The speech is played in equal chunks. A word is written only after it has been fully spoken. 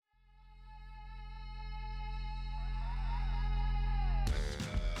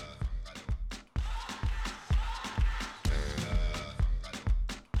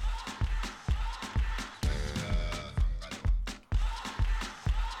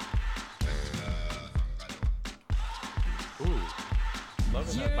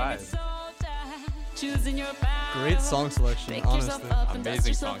Bias. Great song selection, honestly.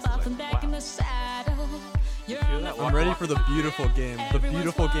 Amazing song selection. Wow. You feel that? I'm ready for the beautiful game. The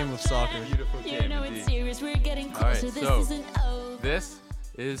beautiful game of soccer. Beautiful game indeed. All right, so this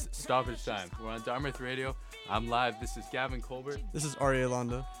is Stoppage Time. We're on Dartmouth Radio. I'm live. This is Gavin Colbert. This is Ari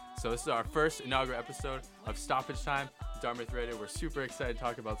Alonda. So this is our first inaugural episode of Stoppage Time, Dartmouth Radio. We're super excited to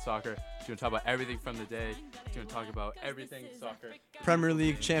talk about soccer. We're going to talk about everything from the day. We're going to talk about everything soccer. Premier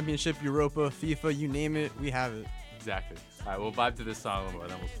League, Championship, Europa, FIFA, you name it, we have it. Exactly. All right, we'll vibe to this song a little more,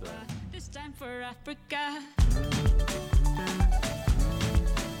 then we'll start. This time for Africa.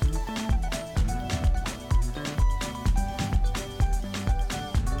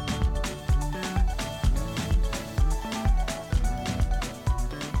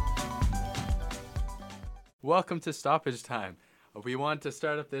 Welcome to Stoppage Time. We want to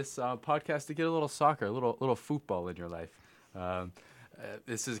start up this podcast to get a little soccer, a little football in your life.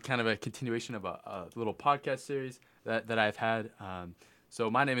 This is kind of a continuation of a little podcast series that I've had. So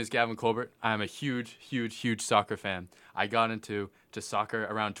my name is Gavin Colbert. I'm a huge soccer fan. I got into soccer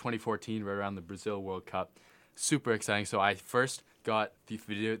around 2014, right around the Brazil World Cup. Super exciting. So I first got the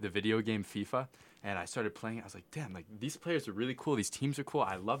video game FIFA, and I started playing it. I was like, damn, like these players are really cool. These teams are cool.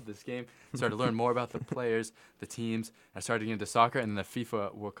 I love this game. Started to learn more about the players, the teams. I started getting into soccer, and then the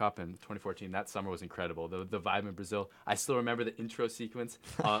FIFA World Cup in 2014. That summer was incredible. The vibe in Brazil. I still remember the intro sequence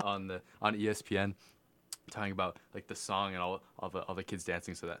on ESPN, talking about like the song and all the kids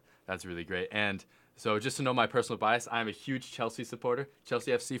dancing. So that's really great. And so just to know my personal bias, I'm a huge Chelsea supporter. Chelsea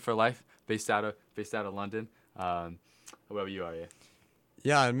FC for life, based out of London. What about you, Arya?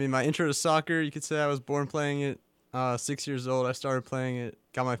 Yeah, I mean, my intro to soccer, you could say I was born playing it. 6 years old, I started playing it.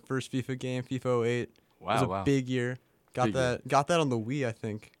 Got my first FIFA game, FIFA 08. Wow, it was a big year. Got that on the Wii, I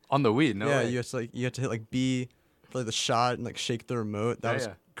think. On the Wii, no way. You had to hit like B, play the shot, and like shake the remote. That was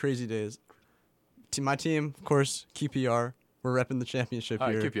crazy days. My team, of course, QPR. We're repping the championship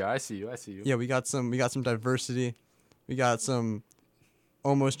here. QPR, I see you. Yeah, we got some diversity. We got some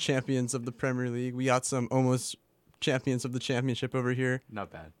almost champions of the Premier League. We got some almost champions of the championship over here.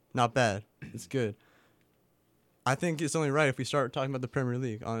 Not bad. It's good. I think it's only right if we start talking about the Premier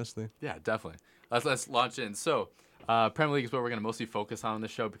League, honestly. Yeah, definitely. Let's launch in. So, Premier League is what we're going to mostly focus on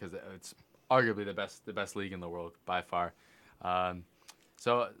this show because it's arguably the best league in the world by far.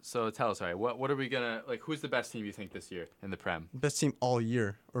 So tell us, all right, what are we gonna like? Who's the best team you think this year in the Prem? Best team all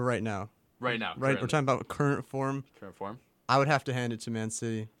year or right now? Right now. Right, we're talking about current form. Current form. I would have to hand it to Man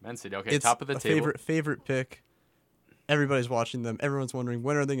City. Man City, okay, it's top of the table. Favorite pick. Everybody's watching them. Everyone's wondering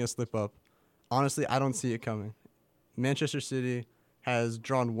when are they gonna slip up. Honestly, I don't see it coming. Manchester City has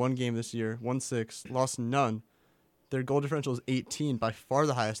drawn one game this year, 1-6, lost none. Their goal differential is 18, by far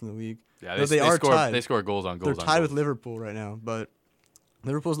the highest in the league. Yeah, they are tied. They score goals on goals. They're tied with Liverpool right now, but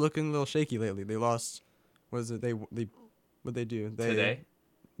Liverpool's looking a little shaky lately. They lost. What is it? What they do? Today?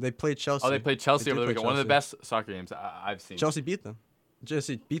 They played Chelsea. Oh, they played Chelsea over the weekend. One of the best soccer games I've seen. Chelsea beat them.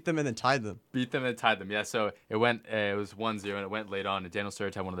 Chelsea beat them and then tied them. Yeah, so it was 1-0, and it went late on. And Daniel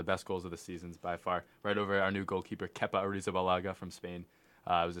Sturridge had one of the best goals of the seasons by far, right over our new goalkeeper, Kepa Arrizabalaga from Spain.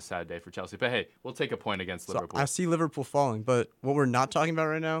 It was a sad day for Chelsea. But, hey, we'll take a point against Liverpool. I see Liverpool falling, but what we're not talking about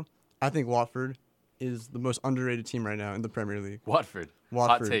right now, I think Watford is the most underrated team right now in the Premier League. Watford.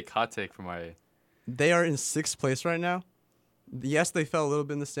 Hot take from our... They are in 6th place right now. Yes, they fell a little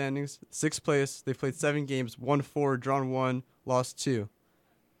bit in the standings. 6th place. They played 7 games, won 4, drawn 1, lost 2.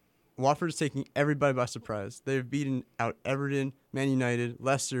 Watford is taking everybody by surprise. They've beaten out Everton, Man United,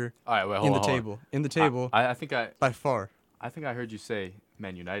 Leicester. All right, wait, hold on. In the table. I think by far. I think I heard you say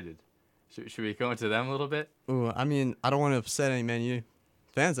Man United. Should we go into them a little bit? Ooh, I mean, I don't want to upset any Man U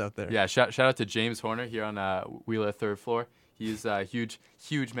fans out there. Yeah, shout out to James Horner here on Wheeler Third Floor. He's a huge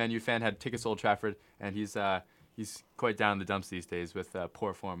Man U fan. Had tickets to Old Trafford, and he's quite down in the dumps these days with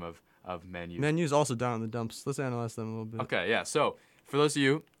poor form of Man U. Man U's also down in the dumps. Let's analyze them a little bit. Okay, yeah. So for those of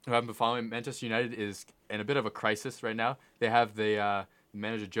you who haven't been following, Manchester United is in a bit of a crisis right now. They have the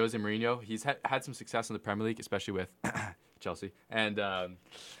manager Jose Mourinho. He's had some success in the Premier League, especially with Chelsea, and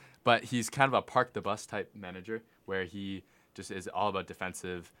but he's kind of a park the bus type manager where he just is all about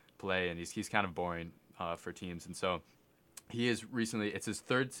defensive play, and he's kind of boring for teams. And so he is recently. It's his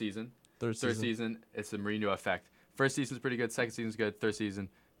third season. Third season. It's the Mourinho effect. First season's pretty good. Second season's good. Third season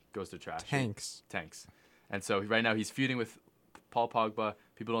goes to trash. Tanks. And so right now he's feuding with Paul Pogba.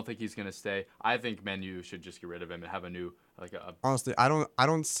 People don't think he's gonna stay. I think Man U should just get rid of him and have a new Honestly, I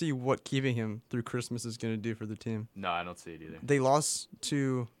don't see what keeping him through Christmas is gonna do for the team. No, I don't see it either. They lost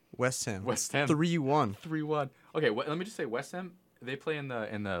to West Ham. 3-1. 3-1. Okay, let me just say West Ham. They play in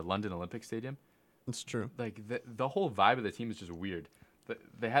the London Olympic Stadium. It's true. Like the whole vibe of the team is just weird.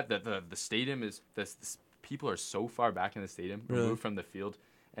 they had the stadium is this people are so far back in the stadium, Really? removed from the field,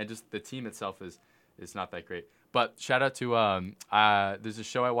 and just the team itself is not that great. But shout out to there's a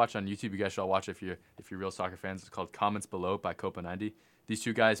show I watch on YouTube. You guys should all watch it if you're real soccer fans. It's called Comments Below by Copa 90. These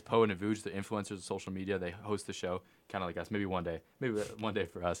two guys, Poe and Avuj, they're influencers of social media. They host the show, kind of like us. Maybe one day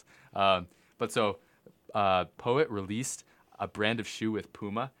for us. But so Poet released a brand of shoe with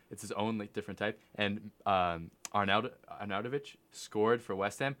Puma. It's his own like different type. And Arnautovic scored for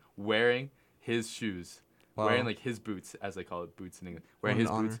West Ham wearing his shoes, Wow. wearing like his boots, as they call it, boots in England. Wearing What his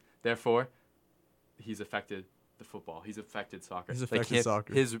an honor. boots. Therefore, he's affected the football. He's affected soccer. He's affected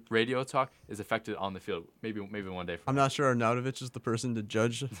soccer. His radio talk is affected on the field. Maybe one day. I'm not sure Arnautovic is the person to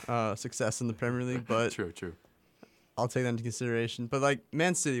judge success in the Premier League, but True. I'll take that into consideration. But like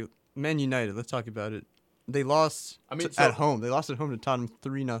Man United, let's talk about it. They lost at home. They lost at home to Tottenham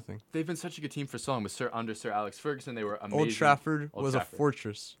 3-0. They've been such a good team for so long. Under Sir Alex Ferguson, they were amazing. Old Trafford was a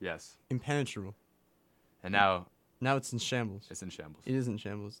fortress, Yes. impenetrable. And now Now it's in shambles. it's in shambles. It is in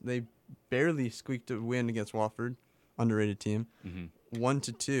shambles. They barely squeaked a win against Watford, underrated team, Mm-hmm.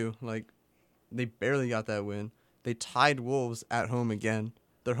 1-2. Like they barely got that win. They tied Wolves at home again.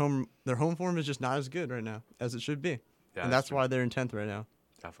 Their home form is just not as good right now as it should be, Yeah, and that's true. why they're in 10th right now.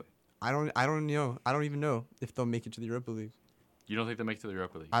 Definitely. I don't know. I don't even know if they'll make it to the Europa League. You don't think they'll make it to the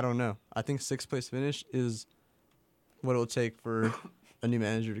Europa League? I don't know. I think 6th place finish is what it'll take for a new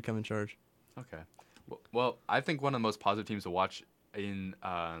manager to come in charge. Okay. Well, I think one of the most positive teams to watch in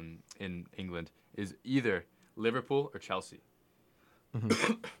England is either Liverpool or Chelsea.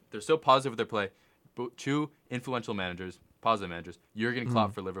 Mm-hmm. They're so positive with their play. Two influential managers, positive managers. Jurgen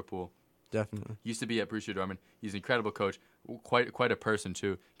Klopp Mhm. for Liverpool. Definitely. Used to be at Borussia Dortmund. He's an incredible coach. Quite a person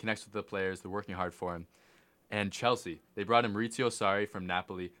too. Connects with the players. They're working hard for him. And Chelsea, they brought in Maurizio Sarri from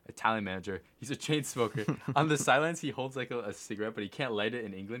Napoli, Italian manager. He's a chain smoker. On the sidelines, he holds like a cigarette, but he can't light it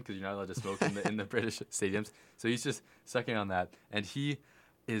in England because you're not allowed to smoke in the British stadiums. So he's just sucking on that. And he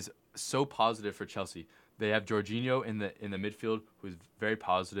is so positive for Chelsea. They have Jorginho in the midfield, who's very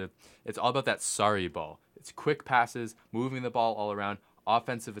positive. It's all about that Sarri ball. It's quick passes, moving the ball all around,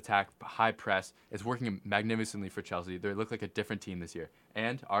 offensive attack, high press. It's working magnificently for Chelsea. They look like a different team this year.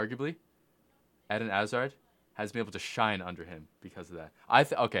 And arguably, Eden Hazard has been able to shine under him because of that.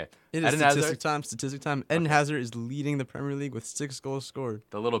 Okay. It is Eden statistic time. Eden Hazard is leading the Premier League with 6 goals scored.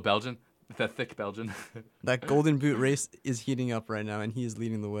 the little Belgian, the thick Belgian. That golden boot race is heating up right now, and he is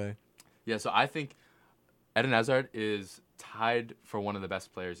leading the way. Yeah, so I think Eden Hazard is tied for one of the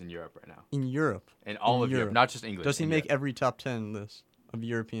best players in Europe right now. In Europe. In all In of Europe, Europe. not just England. Does he in make Europe. every top 10 list of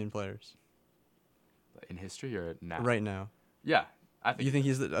European players in history or now? right now? Yeah, I think. You think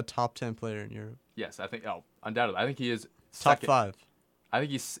he's a top 10 player in Europe? Yes, I think. Oh, undoubtedly, I think he is Top second. 5. I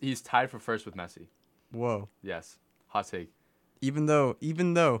think he's tied for first with Messi. Whoa. Yes, hot take. Even though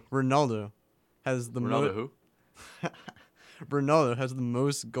Ronaldo has the Ronaldo who? Ronaldo has the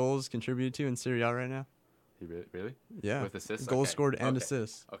most goals contributed to in Serie A right now. He really? Yeah. With assists? Goals Okay. scored and Okay.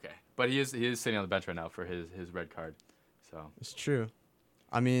 assists. Okay, but he is sitting on the bench right now for his red card. So It's true.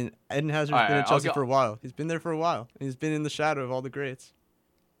 I mean, Eden Hazard's Alright, been at I'll Chelsea go- for a while. He's been there for a while. And he's been in the shadow of all the greats.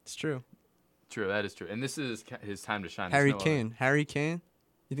 It's true. true, that is true, and this is his time to shine. There's Harry no other- Kane. Harry Kane?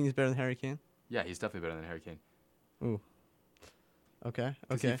 You think he's better than Harry Kane? Yeah, he's definitely better than Harry Kane. Okay.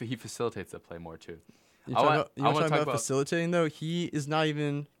 'Cause Okay. He facilitates the play more too. You I talk want- about, you I want wanna to talk talk about about- facilitating, though? He is not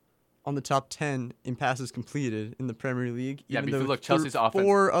even on the top 10 in passes completed in the Premier League. Yeah, even but if you though look, Chelsea's offense-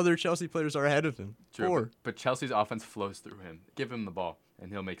 4 other Chelsea players are ahead of him. True, 4. but Chelsea's offense flows through him. Give him the ball,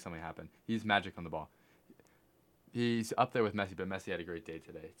 and he'll make something happen. He's magic on the ball. He's up there with Messi, but Messi had a great day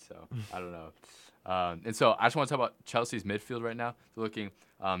today, so I don't know. And so I just want to talk about Chelsea's midfield right now. They're looking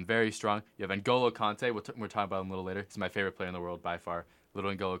very strong. You have N'Golo Kante. We're talking about him a little later. He's my favorite player in the world by far.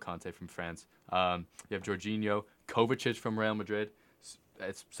 Little N'Golo Kante from France. You have Jorginho, Kovacic from Real Madrid.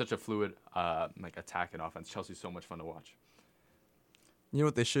 It's such a fluid like attack and offense. Chelsea's so much fun to watch. You know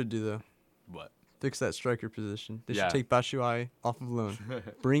what they should do, though? What? Fix that striker position. They Yeah. should take Batshuayi off of loan.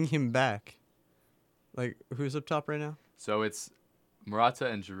 Bring him back. Like, who's up top right now? So it's Morata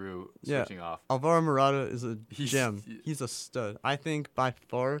and Giroud Yeah. switching off. Alvaro Morata is a He's- gem. He's a stud. I think by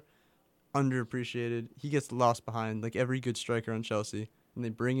far underappreciated. He gets lost behind like every good striker on Chelsea. And they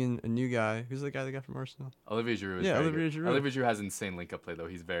bring in a new guy. Who's the guy they got from Arsenal? Olivier Giroud is Yeah, very Olivier good. Giroud. Olivier Giroud has insane link-up play, though.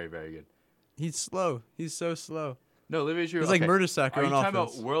 He's very, very good. He's slow. He's so slow. No, Olivier Giroud... He's like okay. Mertesacker Are you on talking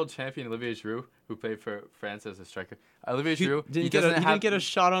offense. about world champion Olivier Giroud, who played for France as a striker? Olivier He Giroud, didn't he get doesn't have... didn't get a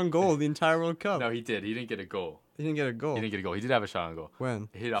shot on goal the entire World Cup. No, he did. He didn't get a goal. He didn't get a goal. He didn't get a goal. He did have a shot on goal. When?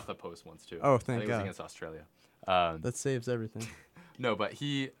 He hit off the post once, too. Oh, I thank think it God. was against Australia. That saves everything. No, but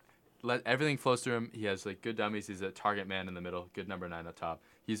he everything flows through him. He has like good dummies. He's a target man in the middle, good number 9 up top.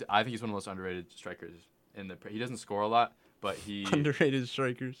 I think he's one of the most underrated strikers in the. He doesn't score a lot, but he Underrated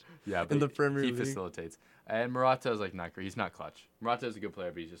strikers. Yeah, but in the Premier he League. facilitates. And Morata is like not great. He's not clutch. Morata is a good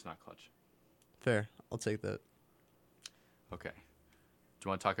player, but he's just not clutch. Fair. I'll take that. Okay. Do you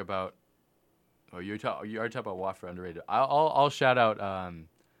want to talk about? Oh, you already talked about Watford underrated. I'll shout out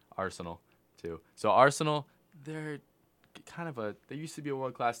Arsenal too. So Arsenal, they're kind of they used to be a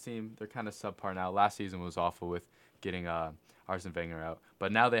world class team. They're kind of subpar now. Last season was awful with getting Arsene Wenger out,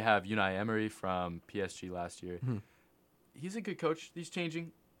 but now they have Unai Emery from PSG last year. He's a good coach. He's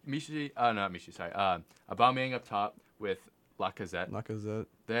changing. Aubameyang up top with Lacazette.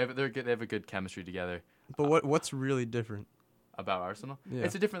 They have a good chemistry together. But what's really different About Arsenal, Yeah.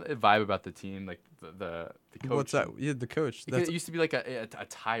 It's a different vibe about the team, like the coach. What's that? Yeah, the coach. It used to be like a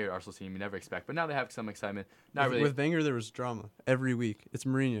tired Arsenal team you never expect, but now they have some excitement. Not really. With Wenger, there was drama every week. It's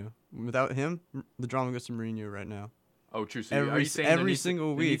Mourinho. Without him, the drama goes to Mourinho right now. Oh, true. So Every- are you saying every single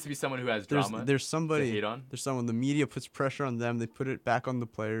there week, needs to be someone who has drama? There's somebody. to hate on? There's someone. The media puts pressure on them. They put it back on the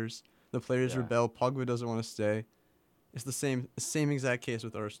players. The players Yeah. rebel. Pogba doesn't want to stay. It's the same exact case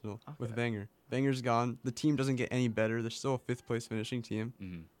with Arsenal with Okay. Wenger. Wenger's gone. The team doesn't get any better. They're still a 5th place finishing team,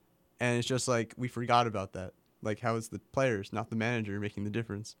 Mhm. and it's just like we forgot about that. Like how it's the players, not the manager, making the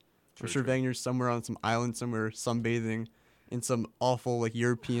difference. True, I'm sure true. Wenger's somewhere on some island somewhere, sunbathing in some awful like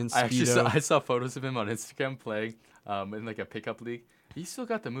European I actually speedo. saw photos of him on Instagram playing in like a pickup league. He's still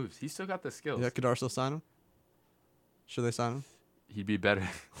got the moves. He's still got the skills. Yeah, could Arsenal sign him? Should they sign him? He'd be better.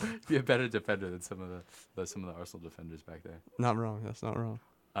 Be a better defender than some of the Arsenal defenders back there. Not wrong. That's not wrong.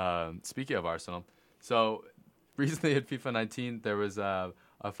 Speaking of Arsenal, so recently at FIFA 19 there was a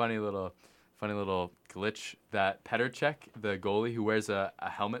funny little glitch that Petr Cech, the goalie who wears a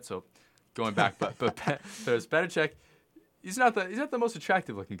helmet. So going back, but there's Petr Cech. He's not the most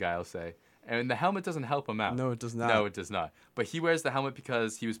attractive looking guy, I'll say, and the helmet doesn't help him out. No, it does not. No, it does not. But he wears the helmet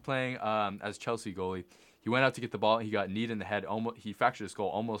because he was playing as Chelsea goalie. He went out to get the ball. He got kneed in the head. He fractured his skull.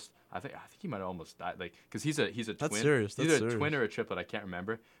 Almost. I think he might have almost died. Like because he's a twin. That's serious. He's That's either a serious. twin or a triplet. I can't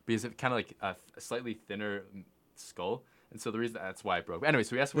remember. But he's kind of like a slightly thinner skull, and so the reason that's why it broke. But anyway,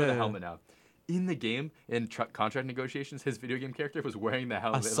 so he has to wear the helmet now. In the game, in contract negotiations, his video game character was wearing the I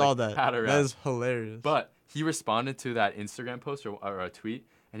helmet. saw that. Had her That out. is hilarious. But he responded to that Instagram post or a tweet,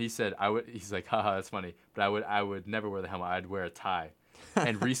 and he said, He's like, haha, that's funny, but I would never wear the helmet. I'd wear a tie.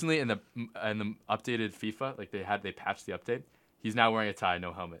 And recently in the updated FIFA, like they patched the update. He's now wearing a tie,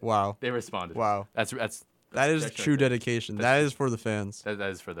 no helmet. wow. They responded. Wow. That's That is that's true right there. dedication. That's That is for the fans. That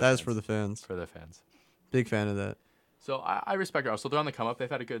is for the. That fans. is for the fans. For the fans. Big fan of that. So I respect Arsenal. They're on the come up. They've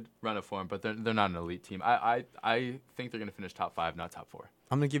had a good run of form, but they're not an elite team. I think they're gonna finish top 5, not top 4.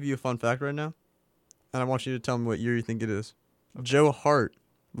 I'm gonna give you a fun fact right now, and I want you to tell me what year you think it is. Joe Hart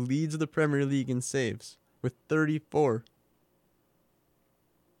leads the Premier League in saves with 34.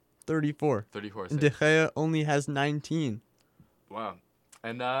 34. 34. And De Gea only has 19. Wow.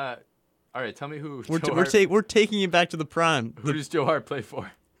 And all right, tell me who. We're Joe Hart, we're taking it back to the prime. who does Joe Hart play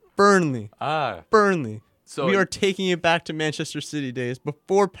for? Burnley. Ah, Burnley. so We are taking it back to Manchester City days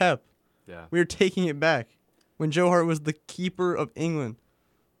before Pep. yeah. We are taking it back. When Joe Hart was the keeper of England,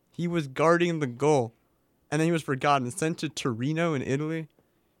 he was guarding the goal, and then he was forgotten, sent to Torino in Italy.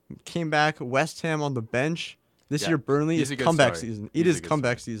 Came back, West Ham on the bench. This Yeah, year, Burnley he's is a good comeback story. season. He's It a is good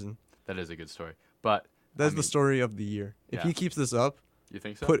comeback season. That is a good story. But That's I the mean, story of the year. If Yeah. he keeps this up, You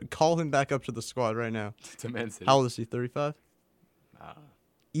think so? call him back up to the squad right now. to Man City. How old is he? 35. Ah.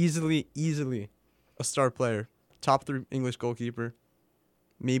 Easily a star player, top 3 English goalkeeper,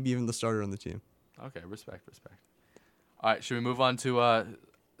 maybe even the starter on the team. Okay, respect. All right, should we move on to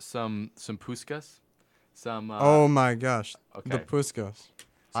some Puskas? Some. Oh my gosh, okay. the Puskas.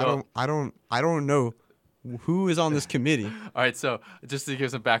 So- I don't know who is on this committee. All right, so just to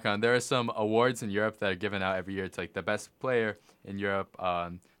give some background, there are some awards in Europe that are given out every year. It's like the best player in Europe,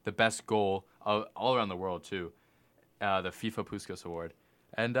 the best goal, all around the world too. The FIFA Puskas Award,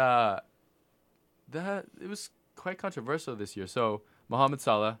 and it was quite controversial this year. So Mohamed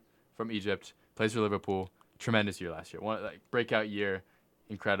Salah from Egypt plays for Liverpool. Tremendous year last year. One like breakout year,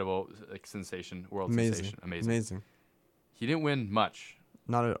 incredible, like sensation, world sensation, amazing. He didn't win much.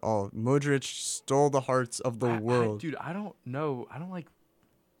 Not at all. Modric stole the hearts of the world. Dude, I don't know. I don't like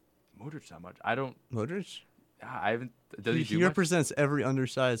Modric that much. Modric? I haven't. Does he do He much? represents every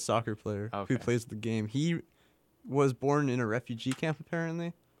undersized soccer player Okay. who plays the game. He was born in a refugee camp,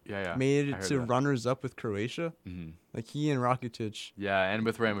 apparently. Yeah. Made I it heard to that. runners up with Croatia. Mhm. Like he and Rakitic Yeah, and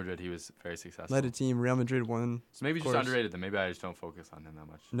with Real Madrid, he was very successful. led a team. Real Madrid won. So maybe of just course. underrated. Then maybe I just don't focus on him that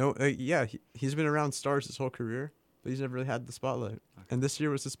much. No, yeah, he's been around stars his whole career. but he's never really had the spotlight. And this year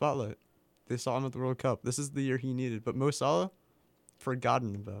was the spotlight. They saw him at the World Cup. This is the year he needed. But Mo Salah,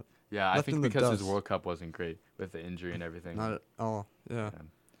 forgotten about. Yeah, I Left think in the because his dust. World Cup wasn't great with the injury and everything. Not at all. Yeah,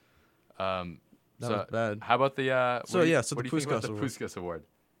 Um, that so was bad. how about the So, what do you- yeah, so what the do you think about Puskas the Award. Puskas Award?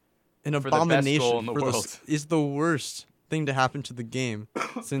 An for the best goal abomination in the for the world. is the worst thing to happen to the game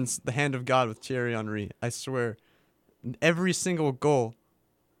since the hand of God with Thierry Henry. I swear, every single goal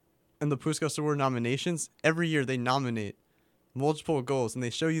in the Puskas Award nominations, every year they nominate multiple goals and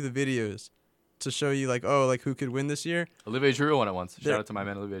they show you the videos to show you like, oh, like who could win this year. Olivier Giroud won it once. There- Shout out to my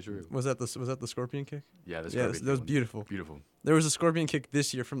man Olivier Giroud. Was that the scorpion kick? Yeah, that's Yeah, that was beautiful. Beautiful. There was a scorpion kick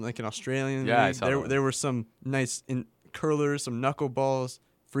this year from like an Australian Yeah, I league. saw There that one. there were some nice curlers, some knuckleballs,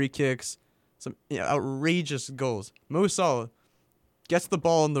 free kicks, some outrageous goals. Mo Salah gets the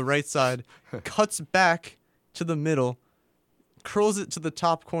ball on the right side, cuts back to the middle, curls it to the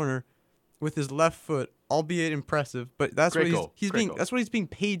top corner with his left foot, albeit impressive. But that's Great what goal. he's Great being goal. that's what he's being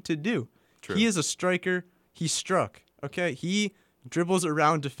paid to do. True. He is a striker. He struck. Okay, he dribbles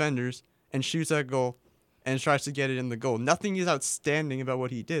around defenders and shoots that goal and tries to get it in the goal. Nothing is outstanding about what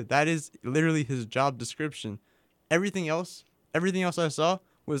he did. That is literally his job description. Everything else I saw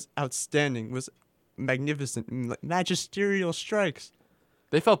was outstanding, was magnificent, magisterial strikes.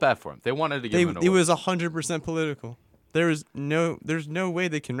 They felt bad for him. They wanted to give him an It award. was 100% political. There's no way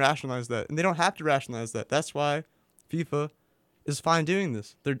they can rationalize that, and they don't have to rationalize that. That's why FIFA is fine doing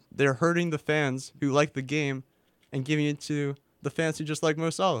this. They're hurting the fans who like the game, and giving it to the fans who just like Mo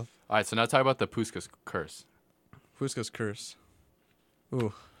Salah. All right, so now talk about the Puskas curse. Puskas curse.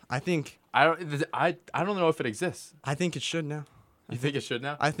 Ooh, I think I don't know if it exists. it should now. You think it should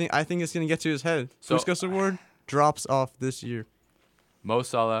now? I think it's gonna get to his head. So- Puskas Award drops off this year. Mo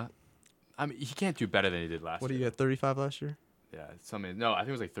Salah, I mean, he can't do better than he did last What do year. you get? 35 last year, Yeah, something. No, I think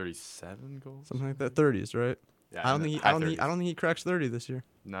it was like 37 goals. something like that. 30s, right? Yeah, I in don't the think high I don't 30s. think he cracks 30 this year.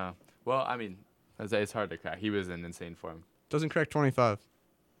 No. Well, I mean, it's hard to crack. He was in insane form. Doesn't crack 25.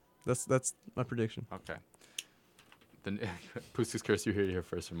 That's my prediction. Okay. The Puskas curse, you heard it here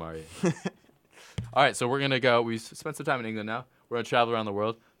first from Mari. All right, so we're gonna go. We spent some time in England now. We're gonna travel around the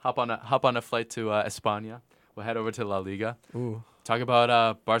world. Hop on a flight to España. We'll head over to La Liga. Ooh, Talk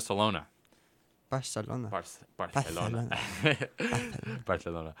about Barcelona. Barcelona. Barcelona.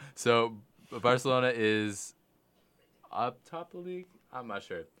 Barcelona. So Barcelona is up top of the league. I'm not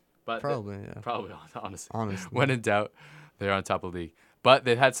sure, but Probably, yeah. probably honestly. Honestly. When in doubt, they're on top of the league. But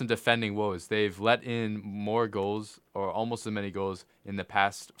they've had some defending woes. They've let in more goals, or almost as many goals, in the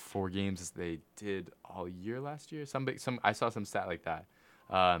past 4 games as they did all year last year. I saw some stat like that.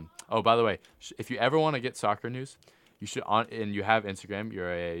 Oh, by the way, if you ever want to get soccer news, you should and you have Instagram. You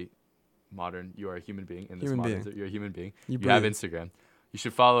are a human being in this Human modern. being. You're a human being. You have breathe. Instagram. You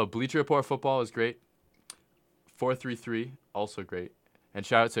should follow Bleacher Report Football is great. 433 also great. And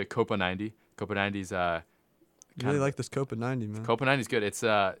shout out to Copa 90. Copa 90's You really like this Copa 90, man. Copa 90 is good. It's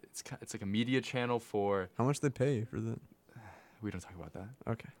like a media channel for. How much they pay you for that? We don't talk about that.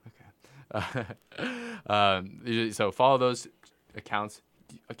 Okay. So follow those accounts.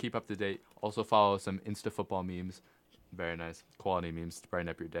 Keep up to date. Also follow some Insta football memes. Very nice quality memes to brighten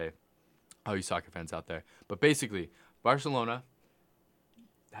up your day. All you soccer fans out there. But basically, Barcelona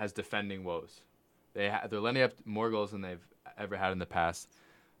has defending woes. They're letting up more goals than they've ever had in the past.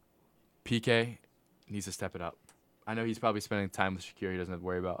 Piqué needs to step it up. I know he's probably spending time with Shakira. He doesn't have to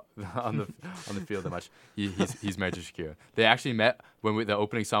worry about on the field that much. He's married to Shakira. They actually met when the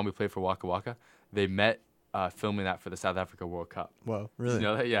opening song we played for Waka Waka. They met filming that for the South Africa World Cup. Wow, Did really? you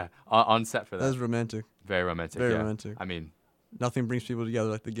know that? Yeah, on set for that. That's romantic. Very romantic. Very yeah. romantic. I mean, Nothing brings people together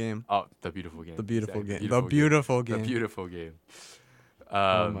like the game. oh, the beautiful game. The beautiful Exactly. game. The beautiful game. The beautiful game.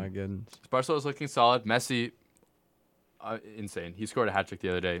 Oh my goodness. Barcelona's looking solid. Messi, insane. He scored a hat trick the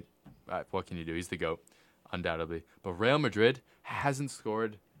other day. What can you do? He's the GOAT, undoubtedly. But Real Madrid hasn't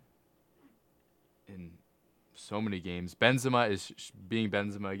scored in so many games. Benzema is being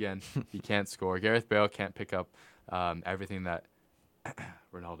Benzema again. He can't score. Gareth Bale can't pick up everything that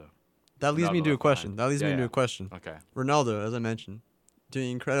Ronaldo. That leads me Ronaldo to a left question. behind. That leads me Yeah, to yeah. a question. Okay. Ronaldo, as I mentioned, doing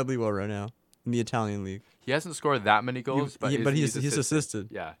incredibly well right now in the Italian league. He hasn't scored that many goals, but he's assisted.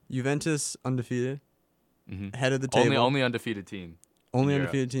 Yeah. Juventus undefeated, Mm-hmm. ahead of the table. Only undefeated team. Only in Europe.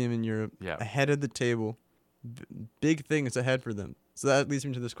 undefeated team in Europe. Yeah. Ahead of the table. Big things ahead for them. So that leads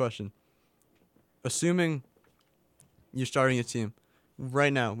me to this question. Assuming you're starting a team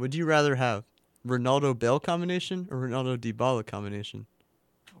right now, would you rather have Ronaldo Bale combination or Ronaldo Dybala combination?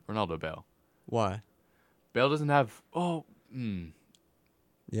 Ronaldo Bale. Why? Bale doesn't have.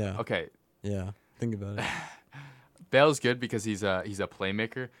 Yeah. Okay. Yeah. Think about it. Bale's good because he's a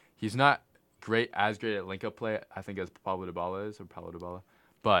playmaker. He's not great at link-up play, I think, as Pablo Dybala.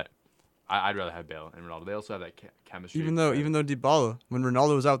 But I'd rather have Bale and Ronaldo. They also have that chemistry. Even though Dybala, when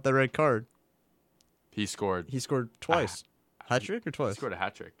Ronaldo was out that red card, he scored twice. Hat trick or twice? He scored a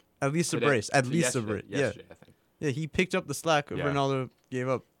hat trick. At least a brace. At least a brace. Yesterday, I think. Yeah, he picked up the slack Yeah. Ronaldo gave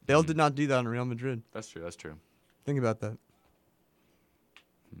up. Bale did not do that in Real Madrid. That's true. Think about that.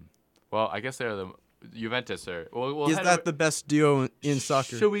 Well, I guess they're the Juventus are. We'll Is head that over- the best duo in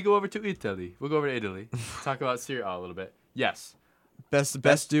soccer? Should we go over to Italy? We'll go over to Italy. Talk about Serie A a little bit. Yes.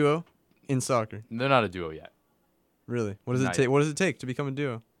 Best duo in soccer. They're not a duo yet. Really? What does it Not take? yet. What does it take to become a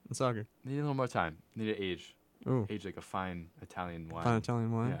duo in soccer? Need a little more time. Need to age. Ooh, Age like a fine Italian wine. fine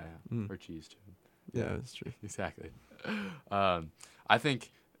Italian wine. Yeah. Mm. Or cheese too. Yeah, that's true. Exactly. I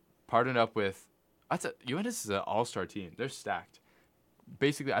think partnered up with Juventus is an all-star team. They're stacked.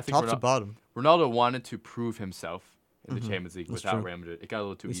 Basically, I think Top to bottom. Ronaldo wanted to prove himself in the Mhm. Champions League That's without true. Real Madrid. It got a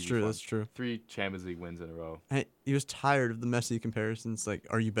little too That's easy. true. for him. That's true. 3 Champions League wins in a row. He was tired of the Messi comparisons. Like,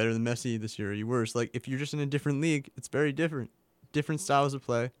 are you better than Messi this year? Are you worse? Like, if you're just in a different league, it's very different. Different styles of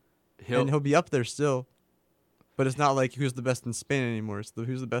play, and he'll be up there still. But it's not like who's the best in Spain anymore. It's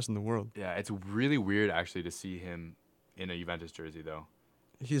who's the best in the world. Yeah, it's really weird actually to see him in a Juventus jersey though.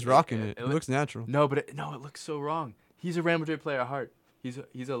 He's rocking it. it It looks natural. No, but it looks so wrong. He's a Real Madrid player at heart. He's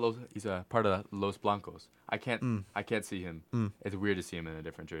a part of Los Blancos. I can't see him. Mm. It's weird to see him in a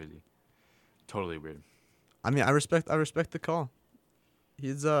different jersey. Totally weird. I mean, I respect the call.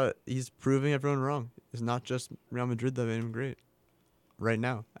 He's proving everyone wrong. It's not just Real Madrid that made him great. Right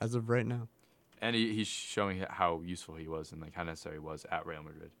now, as of right now. And he's showing how useful he was and like how necessary he was at Real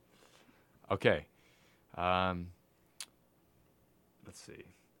Madrid. Okay. Let's see.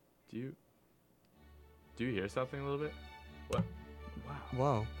 Do you hear something a little bit? What? Wow.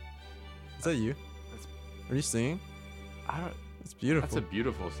 Wow. Is that you? That's- Are you singing? I don't. It's beautiful. That's a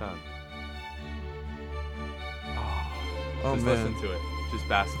beautiful sound. Oh Just man. listen to it. Just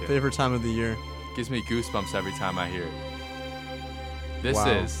bask in it. Favorite time of the year. Gives me goosebumps every time I hear it. This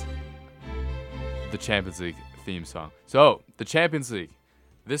Wow. is the Champions League theme song. So the Champions League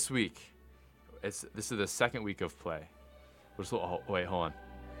this week. This is the second week of play. Wait, hold on.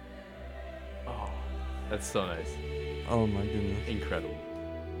 Oh, that's so nice. Oh my goodness. Incredible.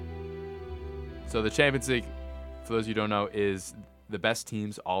 So the Champions League, for those of you who don't know, is the best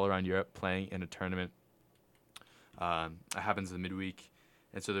teams all around Europe playing in a tournament. It happens in the midweek,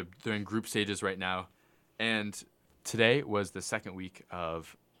 and so they're in group stages right now. And today was the second week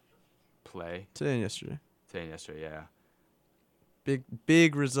of play. Today and yesterday. Today and yesterday, yeah.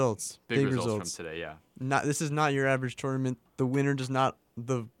 Big results. Big results from today, yeah. This is not your average tournament. The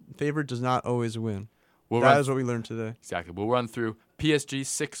favorite does not always win. We'll That run is what we learned today. exactly. We'll run through PSG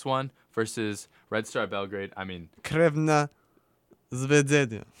 6-1 versus Red Star Belgrade. I mean, Krevna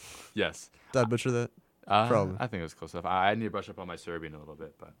Zvezda. yes. Did I butcher that? Probably. I think it was close enough. I need to brush up on my Serbian a little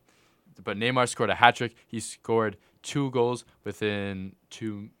bit, but Neymar scored a hat trick. He scored 2 goals within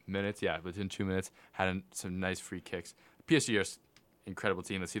 2 minutes. Yeah, within 2 minutes. Had some nice free kicks. PSG are an incredible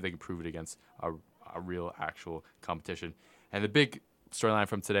team. Let's see if they can prove it against a real, actual competition. And the big storyline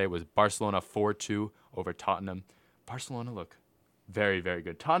from today was Barcelona 4-2 over Tottenham. Barcelona look very, very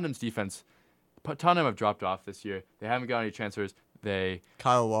good. Tottenham have dropped off this year. They haven't got any transfers.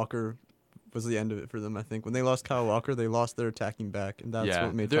 Kyle Walker was the end of it for them, I think. When they lost Kyle Walker, they lost their attacking back, and that's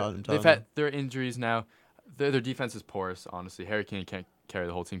what made Tottenham. They've had their injuries now. Their defense is porous, honestly. Harry Kane can't carry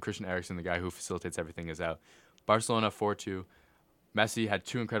the whole team. Christian Eriksen, the guy who facilitates everything, is out. Barcelona 4-2. Messi had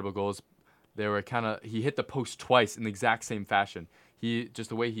 2 incredible goals. He hit the post twice in the exact same fashion. Just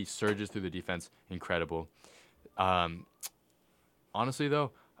the way he surges through the defense, incredible. Honestly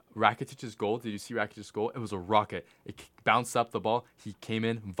though, Rakitic's goal, did you see Rakitic's goal? It was a rocket. It bounced up the ball. He came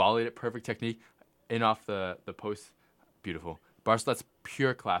in, volleyed it, perfect technique, in off the post. Beautiful. That's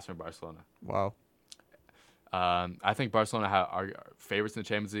pure class from Barcelona. Wow. I think Barcelona are favorites in the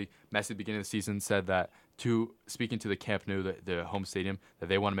Champions League. Messi at the beginning of the season said that speaking to the Camp Nou, the home stadium, that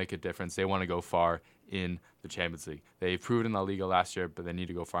they want to make a difference. They want to go far in the Champions League. They proved in La Liga last year, but they need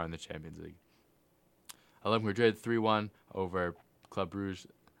to go far in the Champions League. Atletico Madrid 3-1 over Club Brugge,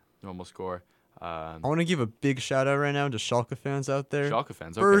 normal score. I want to give a big shout out right now to Schalke fans out there. Schalke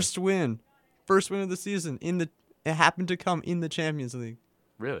fans, okay. First win of the season it happened to come in the Champions League.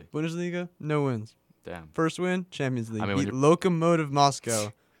 Really? Bundesliga, no wins. Damn. First win, Champions League. I mean, when Beat Lokomotiv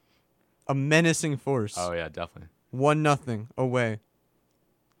Moscow, a menacing force. Oh yeah, definitely. 1-0 away.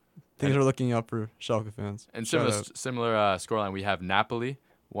 Things And- are looking up for Schalke fans. And Shout similar out. scoreline, we have Napoli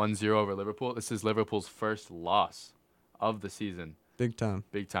 1-0 over Liverpool. This is Liverpool's first loss of the season. Big time.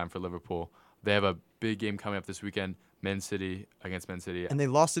 Big time for Liverpool. They have a big game coming up this weekend. against Man City. And they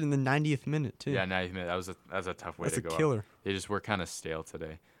lost it in the 90th minute too. Yeah, 90th minute. That was a tough way That's to a go. killer. They just were kind of stale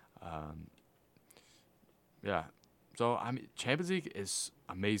today. Yeah. So I mean, Champions League is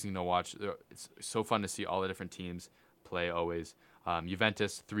amazing to watch. It's so fun to see all the different teams play always.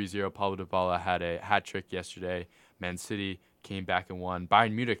 Juventus 3-0. Paulo Dybala had a hat trick yesterday. Man City came back and won.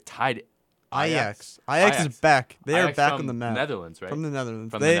 Bayern Munich tied Ajax is back. They are Ajax back from on the map. Netherlands, right? From the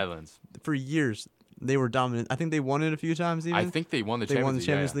Netherlands. The Netherlands. For years, they were dominant. I think they won it a few times even. I think they won the They won the Champions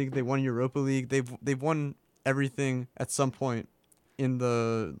Champions League. They won Europa League. They've won everything at some point in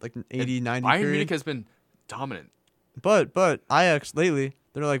the 80, 90 Bayern period. Munich has been dominant. But Ajax lately,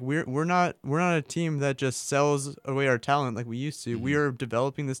 they're like we're not a team that just sells away our talent like we used to. We Mhm. are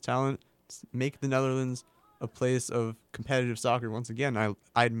developing this talent, make the Netherlands a place of competitive soccer once again. I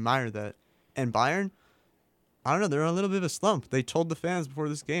admire that. And Bayern, I don't know, they're on a little bit of a slump. They told the fans before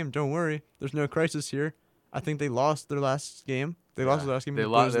this game, "Don't worry, there's no crisis here." I think they lost their last game. They lost their last game in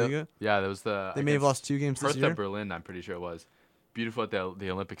the Bundesliga. Yeah, that was the. They may have lost 2 games this Hertha year. Berlin, I'm pretty sure it was. Beautiful at the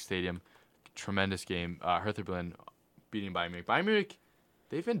Olympic Stadium. Tremendous game. Hertha Berlin beating Bayern Munich. Bayern Munich,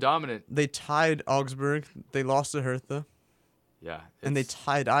 they've been dominant. They tied Augsburg. They lost to Hertha. Yeah. And they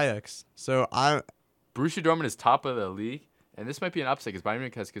tied Ajax. So Borussia Dortmund is top of the league, and this might be an upset because Bayern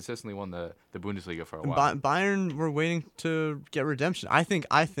Munich has consistently won the Bundesliga for a while. Bayern were waiting to get redemption. I think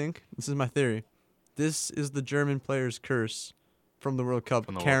this is my theory. This is the German players' curse from the World Cup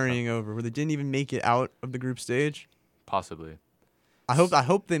carrying over, where they didn't even make it out of the group stage. Possibly. I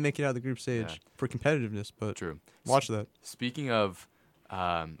hope they make it out of the group stage for competitiveness. But True. Watch that. Speaking of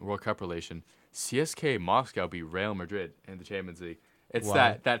World Cup relation, CSK Moscow beat Real Madrid in the Champions League. It's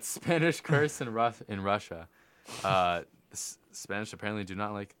that Spanish curse in Russia. Spanish apparently do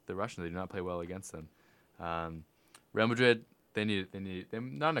not like the Russians. They do not play well against them. Real Madrid, they're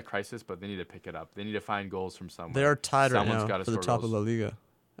not in a crisis, but they need to pick it up. They need to find goals from somewhere. They are tied right Someone's now gotta for the score top goals. of La Liga,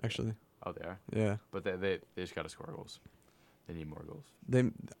 actually. Oh, they are? Yeah. But they just got to score goals. They need more goals.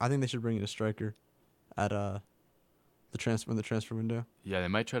 I think they should bring in a striker at the transfer window. Yeah, they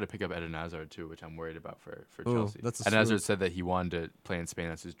might try to pick up Eden Hazard too, which I'm worried about for Ooh, Chelsea. that's a Eden Hazard swoop. said that he wanted to play in Spain.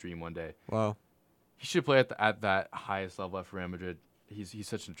 That's his dream one day. Wow. He should play at that highest level for Real Madrid. He's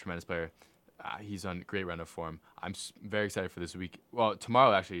such a tremendous player. He's on great run of form. I'm very excited for this week. Well,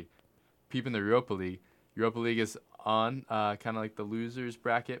 tomorrow actually, peeping the Europa League. Europa League is on kind of like the losers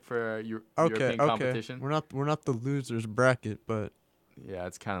bracket for European competition. We're not the losers bracket, but Yeah,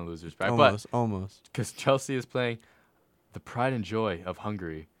 it's kind of losers bracket. almost. Because Chelsea is playing the pride and joy of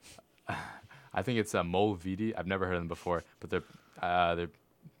Hungary. I think it's Molvidi. I've never heard of them before, but they're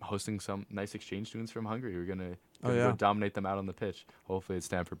hosting some nice exchange students from Hungary. We're gonna go dominate them out on the pitch. Hopefully, it's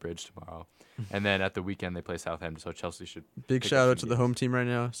Stamford Bridge tomorrow, and then at the weekend they play Southampton. So Chelsea should. Big pick shout up out to some the games. home team right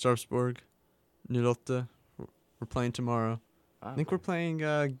now, Sarpsborg, Nidolte. We're playing tomorrow. I think we're playing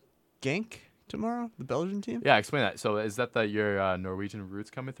Genk tomorrow, the Belgian team. Yeah, explain that. So is that your Norwegian roots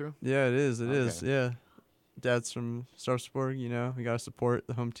coming through? Yeah, it is. It Okay. is. Yeah, Dad's from Sarpsborg. We gotta support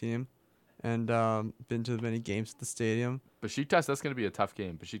the home team, and been to many games at the stadium. Besiktas, that's going to be a tough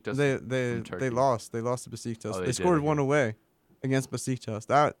game. Besiktas. They from Turkey. lost. They lost to Besiktas. Oh, they they scored did, one okay. away against Besiktas.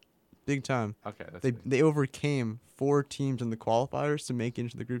 That big time. Okay, that's They big. they overcame 4 teams in the qualifiers to make it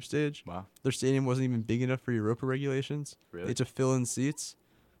into the group stage. Wow. Their stadium wasn't even big enough for Europa regulations. Really? They had to fill in seats.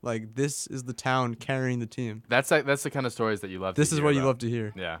 Like, this is the town carrying the team. That's the kind of stories that you love. This to is hear what you about. love to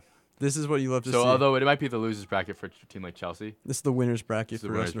hear. Yeah. This is what you love to So see. although it might be the losers bracket for a team like Chelsea, This is the winner's bracket It's the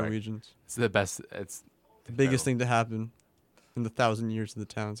for winner's us bracket. Norwegians. it's the best. It's The biggest thing to happen in the 1,000 years of the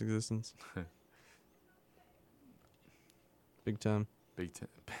town's existence. Big time. Big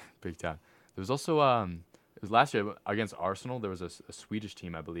time. There was also it was last year against Arsenal. There was a Swedish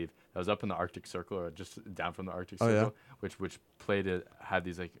team, I believe, that was up in the Arctic Circle or just down from the Arctic Oh, Circle, which played it had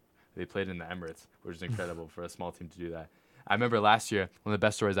these they played in the Emirates, which is incredible for a small team to do that. I remember last year one of the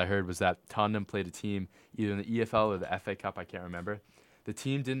best stories I heard was that Tottenham played a team either in the EFL or the FA Cup. I can't remember. The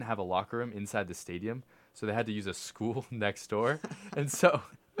team didn't have a locker room inside the stadium, so they had to use a school next door, and so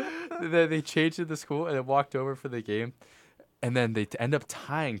they changed to the school and then walked over for the game. And then they end up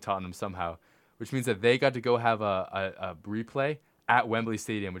tying Tottenham somehow, which means that they got to go have a replay at Wembley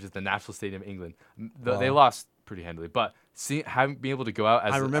Stadium, which is the national stadium of England. They lost pretty handily, but being able to go out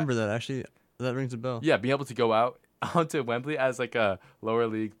as I remember that, actually. That rings a bell. yeah, being able to go out onto Wembley as like a lower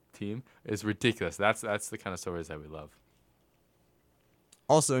league team is ridiculous. That's the kind of stories that we love.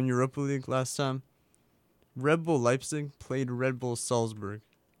 Also, in Europa League last time, Red Bull Leipzig played Red Bull Salzburg.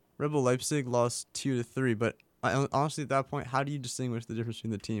 Red Bull Leipzig lost 2-3, but honestly, at that point, how do you distinguish the difference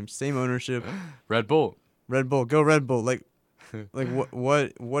between the teams? Same ownership. Red Bull. Red Bull, go Red Bull. Like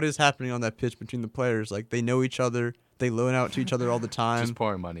what is happening on that pitch between the players? Like, they know each other. They loan out to each other all the time. Just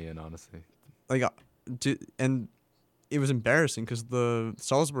pouring money in, honestly. Like, and it was embarrassing because the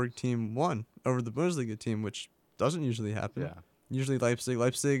Salzburg team won over the Bundesliga team, which doesn't usually happen. Yeah. Usually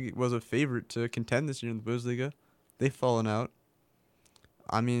Leipzig was a favorite to contend this year in the Bundesliga. They've fallen out.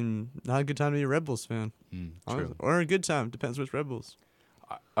 I mean, not a good time to be a Red Bulls fan. True. Or a good time. Depends which Red Bulls.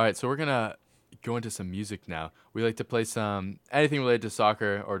 All right, so we're going to go into some music now. We like to play anything related to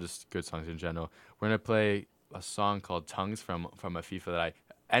soccer or just good songs in general. We're going to play a song called Tongues from a FIFA that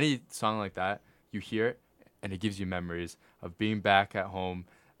any song like that, you hear it, and it gives you memories of being back at home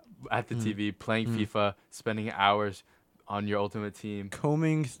at the TV, playing FIFA, spending hours on your ultimate team.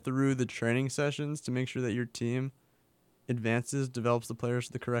 Combing through the training sessions to make sure that your team advances, develops the players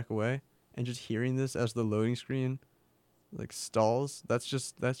the correct way, and just hearing this as the loading screen like stalls, that's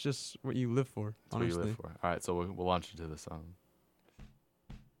just what you live for, That's honestly. what you live for. All right, so we'll launch into the song.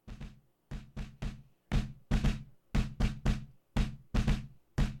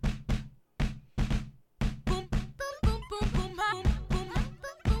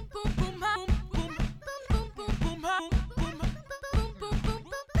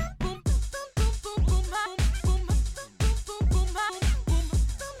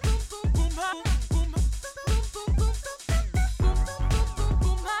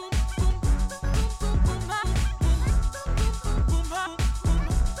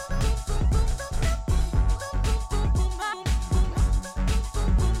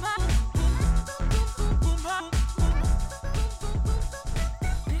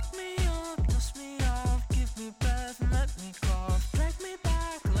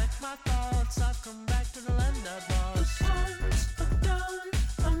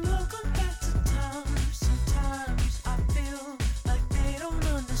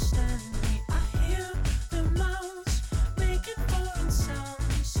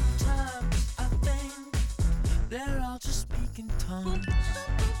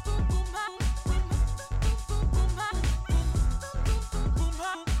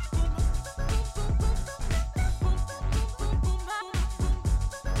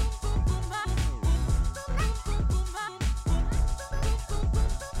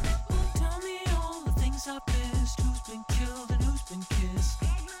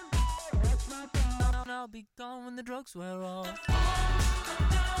 I'll be gone when the drugs wear off.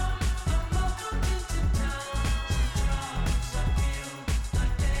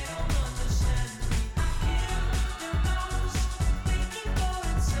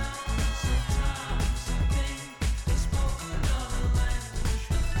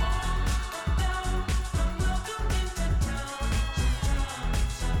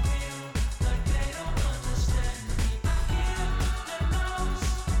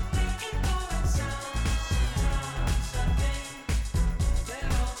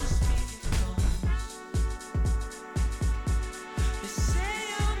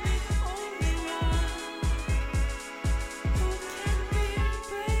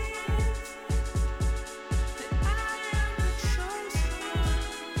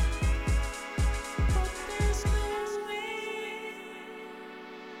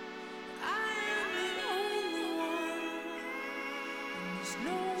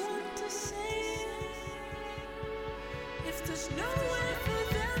 There's nowhere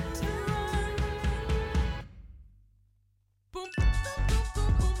for them to run. Boom, boom, boom, boom,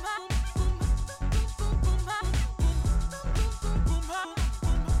 boom, boom, boom,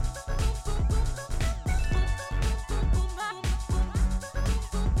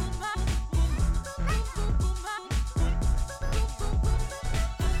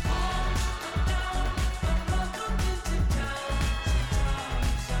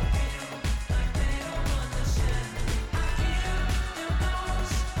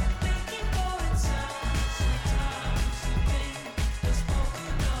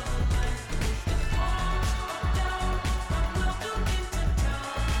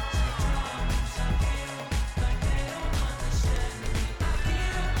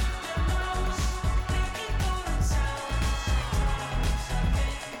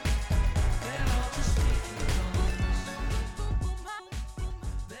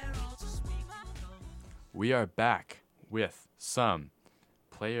 We are back with some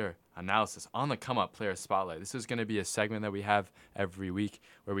player analysis on the Come Up Player Spotlight. This is going to be a segment that we have every week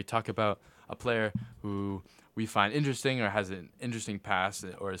where we talk about a player who we find interesting or has an interesting past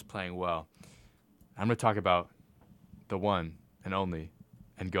or is playing well. I'm going to talk about the one and only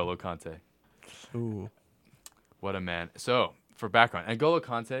N'Golo Kante. Ooh. What a man. So, for background, N'Golo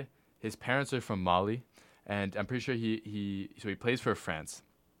Kante, his parents are from Mali, and I'm pretty sure he plays for France.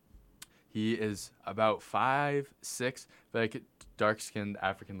 He is about 5'6", like dark-skinned,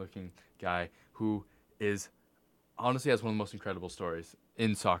 African-looking guy who is honestly has one of the most incredible stories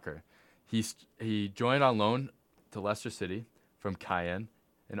in soccer. He joined on loan to Leicester City from Cayenne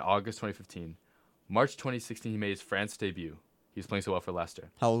in August 2015. March 2016, he made his France debut. He was playing so well for Leicester.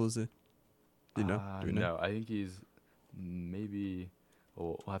 How old was he? Do you know? Do we know? No, I think he's maybe.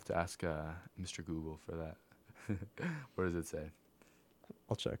 We'll have to ask Mr. Google for that. What does it say?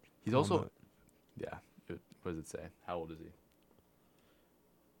 I'll check. He's also. Yeah. What does it say? How old is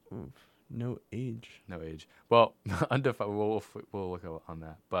he? No age. No age. Well, undefined. We'll look on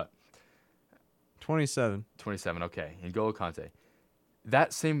that. But 27. 27. Okay. N'Golo Kante.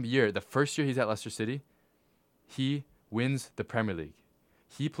 That same year, the first year he's at Leicester City, he wins the Premier League.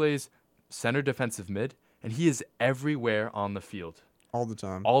 He plays center defensive mid, and he is everywhere on the field. All the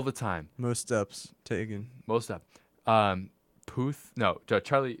time. All the time. Most steps taken. Most up. Puth. No,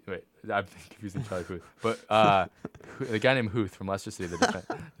 Charlie. Wait, I'm confusing Charlie Puth. But the guy named Huth from Leicester City.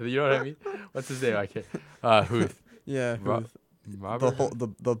 You know what I mean? What's his name? I can't. Huth. Yeah. Ro- Robert?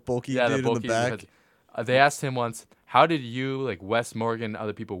 The bulky Yeah, dude the bulky in the back. defensive. They asked him once, how did you, like Wes Morgan,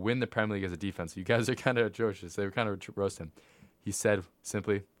 other people, win the Premier League as a defense? You guys are kind of atrocious. They were kind of roasting him. He said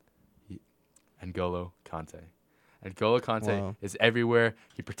simply, N'Golo Kante. N'Golo Kante is everywhere.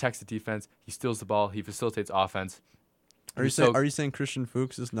 He protects the defense. He steals the ball. He facilitates offense. Are you saying Christian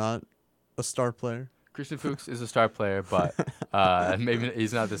Fuchs is not a star player? Christian Fuchs is a star player, but maybe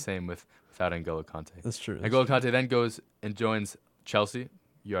he's not the same without N'Golo Kante. That's true. N'Golo Kante then goes and joins Chelsea.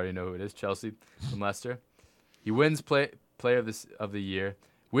 You already know who it is, Chelsea from Leicester. He wins player of the year,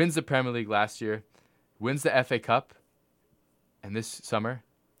 wins the Premier League last year, wins the FA Cup, and this summer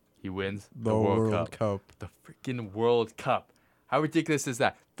he wins the World Cup. The freaking World Cup. How ridiculous is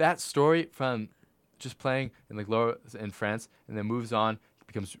that? That story from just playing in France and then moves on,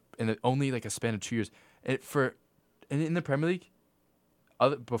 becomes in only like a span of 2 years. And in the Premier League,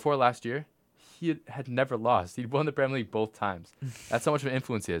 before last year, he had never lost. He'd won the Premier League both times. That's how much of an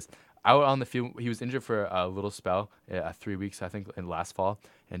influence he is. Out on the field, he was injured for a little spell, 3 weeks, I think, in last fall,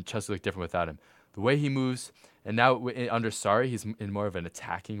 and Chelsea looked different without him. The way he moves, and now under Sarri, he's in more of an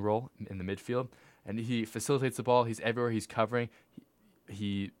attacking role in the midfield, and he facilitates the ball. He's everywhere. He's covering.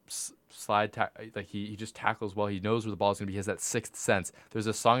 He just tackles well. He knows where the ball is going to be. He has that sixth sense. There's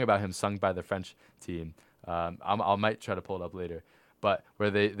a song about him sung by the French team. I might try to pull it up later. But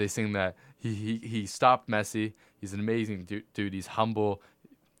where they sing that he stopped Messi. He's an amazing dude. He's humble.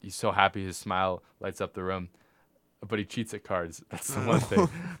 He's so happy. His smile lights up the room. But he cheats at cards. That's the one thing.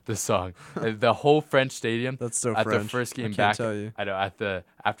 The song, the whole French stadium. That's so at French. The first game I can't back. Tell you. I know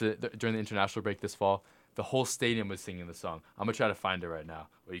during the international break this fall, the whole stadium was singing the song. I'm gonna try to find it right now,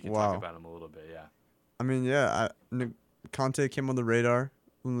 where you can talk about him a little bit. Yeah. I mean, yeah. Conte came on the radar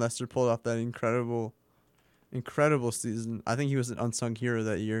when Leicester pulled off that incredible season. I think he was an unsung hero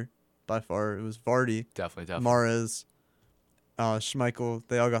that year, by far. It was Vardy, Definitely. Mahrez, Schmeichel.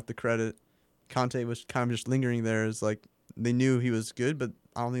 They all got the credit. Conte was kind of just lingering there. As like they knew he was good, but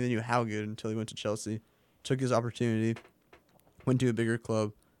I don't think they knew how good until he went to Chelsea. Took his opportunity, went to a bigger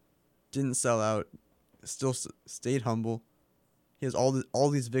club, didn't sell out, still stayed humble. He has all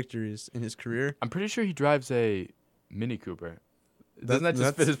these victories in his career. I'm pretty sure he drives a Mini Cooper. Doesn't that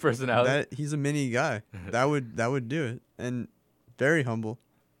just fit his personality? He's a mini guy. that would do it. And very humble.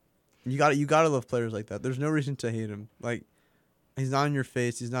 You gotta love players like that. There's no reason to hate him. Like, he's not in your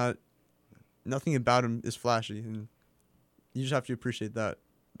face. He's not. Nothing about him is flashy, and you just have to appreciate that.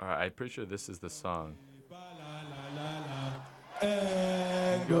 All right, I'm pretty sure this is the song. Oh,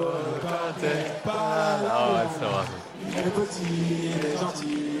 it's so awesome.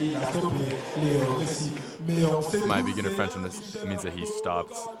 My beginner French on this means that he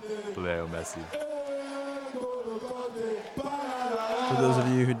stopped Leo Messi. For those of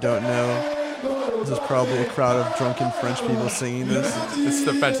you who don't know, this is probably a crowd of drunken French people singing this. This is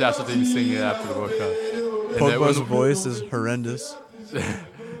the French national team singing it after the World Cup. Pogba's voice is horrendous.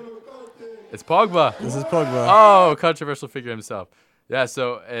 It's Pogba. This is Pogba. Oh, controversial figure himself. Yeah,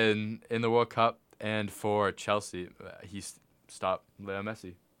 so in the World Cup and for Chelsea, he stopped Leo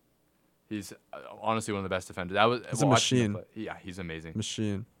Messi. He's honestly one of the best defenders. He's a machine. Yeah, he's amazing.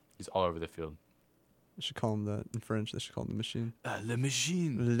 Machine. He's all over the field. They should call him that in French. They should call him the machine. Le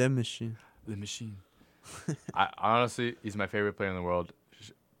Machine. Le Machine. Le Machine. Honestly, he's my favorite player in the world.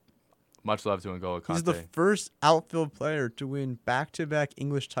 Much love to N'Golo Kante. He's the first outfield player to win back-to-back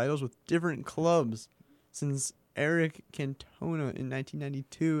English titles with different clubs since Eric Cantona in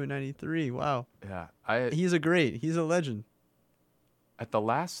 1992 and 93. Wow. Yeah. He's He's a legend. At the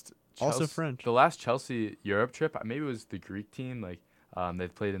last Chelsea, also French. The last Chelsea Europe trip, maybe it was the Greek team, they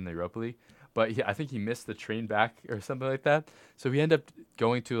played in the Europa League, but I think he missed the train back or something like that. So he ended up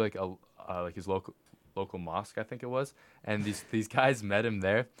going to his local local mosque, I think it was, and these guys met him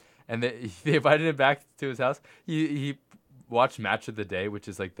there, and they invited him back to his house. He watched Match of the Day, which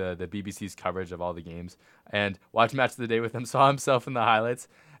is like the BBC's coverage of all the games, and watched Match of the Day with him. Saw himself in the highlights,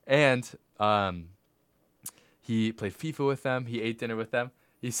 and he played FIFA with them. He ate dinner with them.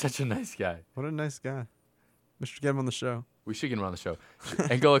 He's such a nice guy. What a nice guy. We should get him on the show. We should get him on the show.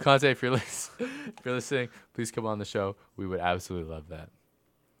 N'Golo Kante, if you're listening, please come on the show. We would absolutely love that.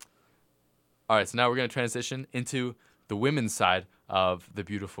 All right, so now we're going to transition into the women's side of the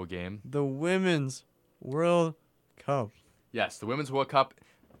beautiful game. The Women's World Cup. Yes, the Women's World Cup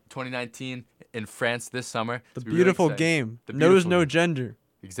 2019 in France this summer. The It's gonna be really beautiful exciting. game. The Knows beautiful no game. gender.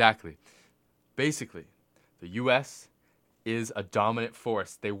 Exactly. Basically, the U.S. is a dominant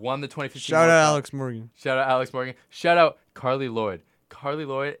force. They won the 2015 Shout World out Cup. Alex Morgan. Shout out Alex Morgan. Shout out Carly Lloyd. Carly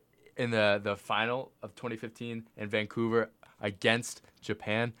Lloyd in the final of 2015 in Vancouver against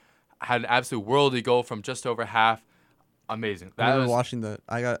Japan had an absolute worldly goal from just over half. Amazing. I That remember was watching that.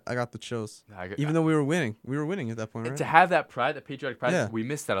 I got the chills. Even though we were winning at that point, right? to have that pride, that patriotic pride. Yeah. We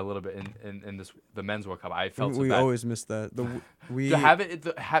missed that a little bit in the men's World Cup. I felt so we bad. always missed that. We to have it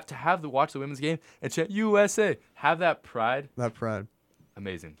watch the women's game and chant USA. Have that pride. that pride.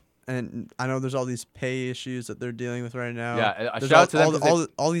 Amazing. And I know there's all these pay issues that they're dealing with right now. Yeah, a There's shout out to them all, 'cause all,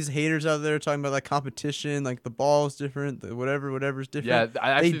 all these haters out there talking about like competition, like the ball's different, whatever's different. Yeah,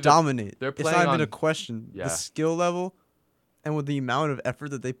 actually, they dominate. they're It's playing not even on- a question. Yeah. The skill level and with the amount of effort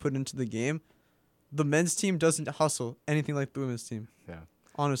that they put into the game, the men's team doesn't hustle anything like the women's team. Yeah.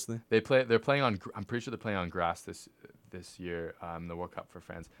 Honestly. They're playing on. I'm pretty sure they're playing on grass this year. The World Cup for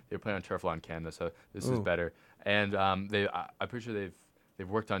France. They're playing on turf lawn Canada, so this is Ooh. better. And I'm pretty sure they've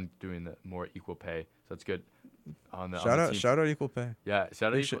worked on doing the more equal pay, so it's good. On the team. Shout out equal pay. Yeah,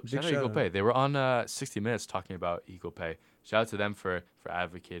 shout out Big equal, sh- shout big out equal shout pay. They were on 60 Minutes talking about equal pay. Shout out to them for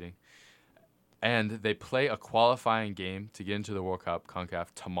advocating. And they play a qualifying game to get into the World Cup CONCACAF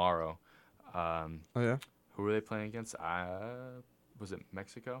tomorrow. Oh yeah. Who were they playing against? Was it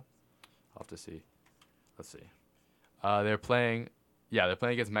Mexico? I'll have to see. Let's see. They're playing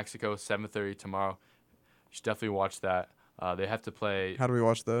against Mexico 7:30 tomorrow. You should definitely watch that. They have to play. How do we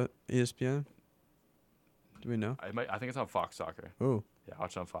watch that? ESPN? Do we know? I think it's on Fox Soccer. Oh. Yeah,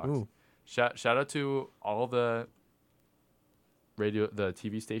 watch it on Fox. Ooh. Shout out to all the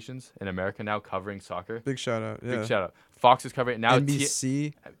TV stations in America now covering soccer. Big shout out. Yeah. Big shout out. Fox is covering it now.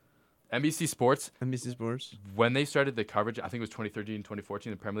 NBC. NBC Sports, NBC Sports. when they started the coverage, I think it was 2013,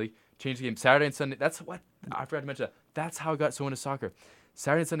 2014, the Premier League, changed the game Saturday and Sunday. That's what I forgot to mention. That's how I got so into soccer.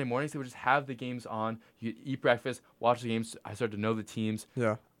 Saturday and Sunday mornings, they would just have the games on. You could eat breakfast, watch the games. I started to know the teams.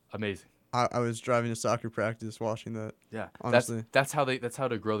 Yeah. Amazing. I was driving to soccer practice watching that. Yeah, Honestly. that's how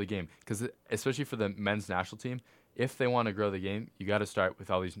to grow the game. Because especially for the men's national team, if they want to grow the game, you got to start with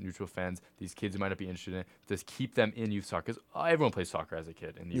all these neutral fans, these kids who might not be interested in it. Just keep them in youth soccer. Because everyone plays soccer as a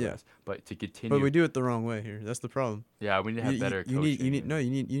kid in the Yeah. U.S. But to continue, But we do it the wrong way here. That's the problem. yeah, we need to have better you coaching.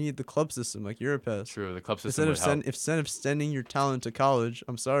 need the club system like Europe has. True, the club system Instead of sending your talent to college,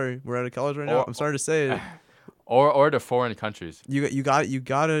 I'm sorry, we're out of college right now. Or- I'm sorry to say it. or to foreign countries. You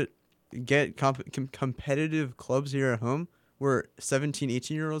gotta get competitive clubs here at home where 17,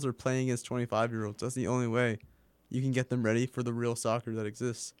 18-year-olds are playing against 25-year-olds. That's the only way you can get them ready for the real soccer that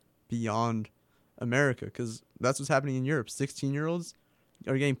exists beyond America, because that's what's happening in Europe. 16-year-olds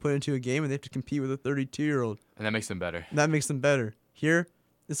are getting put into a game and they have to compete with a 32-year-old. And that makes them better. That makes them better. Here,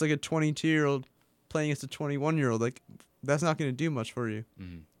 it's like a 22-year-old playing against a 21-year-old. Like, that's not going to do much for you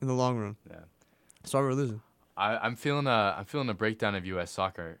Mhm. in the long run. Yeah. That's why we're losing. I'm feeling a breakdown of U.S.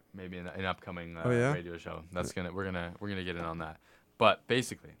 soccer maybe in an upcoming Oh, yeah? radio show. That's we're gonna get in on that. But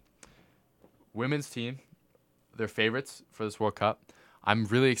basically, women's team, they're favorites for this World Cup. I'm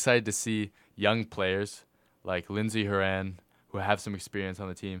really excited to see young players like Lindsey Horan, who have some experience on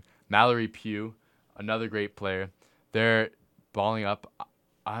the team. Mallory Pugh, another great player. They're balling up.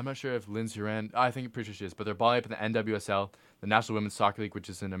 I'm not sure if Lindsey Horan. I think pretty sure she is, but they're balling up in the NWSL, the National Women's Soccer League, which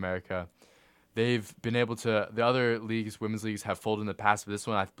is in America. They've been able to. The other leagues, women's leagues, have folded in the past, but this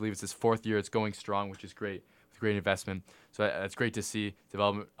one, I believe, it's its fourth year. It's going strong, which is great. It's a great investment. So that's great to see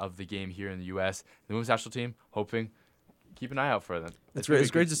development of the game here in the U.S. The women's national team, hoping, keep an eye out for them. It's great.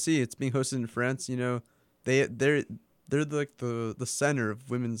 It's great to see. It's being hosted in France. You know, they're like the center of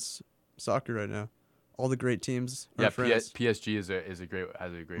women's soccer right now. All the great teams are Yeah, in France. PSG has a great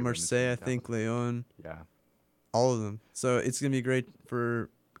women's Marseille, I team. think, Lyon, Yeah. all of them. So it's gonna be great for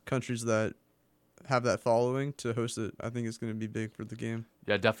countries that have that following to host it. I think it's gonna be big for the game.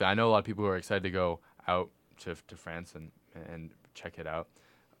 Yeah, definitely. I know a lot of people who are excited to go out to France and check it out,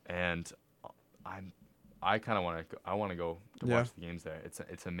 and I kind of want to go to Yeah. watch the games there.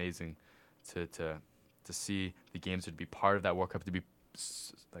 It's amazing to to see the games, to be part of that World Cup, to be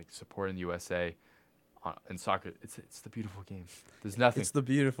like supporting the USA in soccer. It's the beautiful game. There's nothing. It's the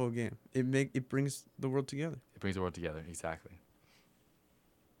beautiful game. It brings the world together. It brings the world together. Exactly.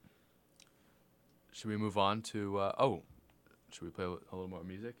 Should we move on to? Should we play a little more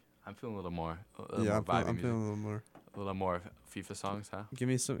music? I'm feeling a little more. Yeah, more vibey I'm music. feeling a little more. A little more FIFA songs, huh? Give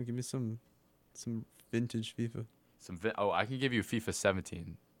me some vintage FIFA. I can give you FIFA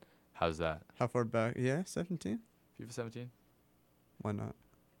 17. How's that? How far back? Yeah, 17. FIFA 17. Why not?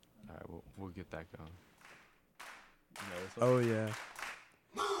 All right, we'll get that going. You know this one? Oh yeah.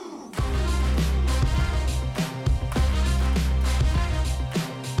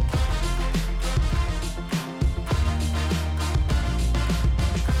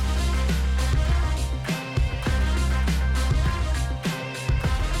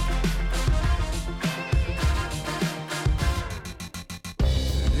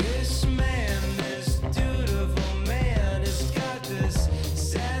 This man, this beautiful man, has got this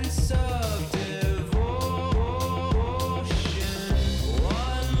sense of devotion.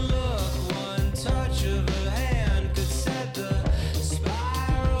 One look, one touch of her hand could set the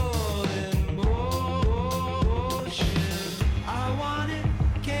spiral in motion. I want it,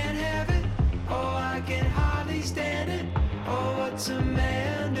 can't have it, oh I can hardly stand it. Oh, what's a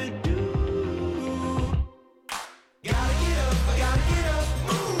man to do? Gotta get up, I gotta get up,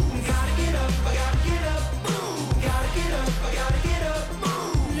 move. Gotta get up, I gotta get up, move. Gotta get up, I gotta get up,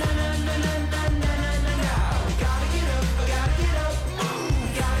 move. Na na na na na na na na na. Gotta get up, I gotta get up,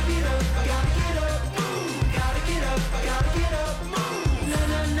 move. Gotta get up, I gotta get up, move. Gotta get up, I gotta get up, move. Na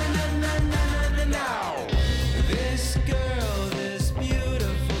na na na na na na na. This girl, this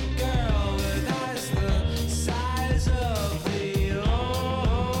beautiful girl with eyes the size of the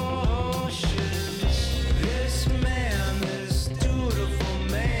oceans. This man, this beautiful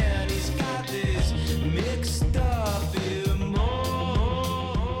man, he's got these mixed up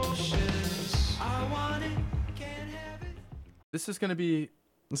emotions. I want it, can't have it. This is gonna be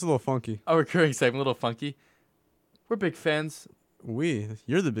It's a little funky. a recurring segment, a little funky. We're big fans.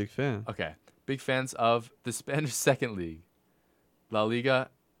 You're the big fan. Okay, big fans of the Spanish Second League, La Liga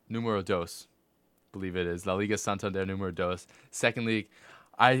Número Dos. Believe it is La Liga Santander Número Dos. Second League.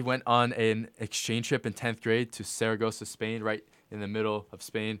 I went on an exchange trip in 10th grade to Saragossa, Spain, right in the middle of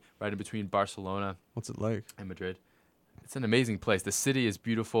Spain, right in between Barcelona What's it like? and Madrid. It's an amazing place. The city is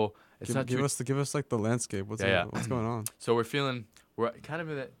beautiful. It's not Give too us like the landscape. Yeah. What's going on? So we're kind of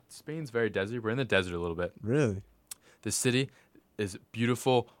in Spain's very desert. We're in the desert a little bit. Really? The city is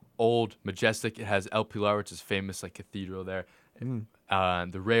beautiful, old, majestic. It has El Pilar, which is famous, like cathedral there.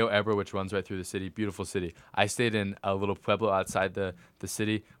 The Rio Ebro, which runs right through the city. Beautiful city. I stayed in a little pueblo outside the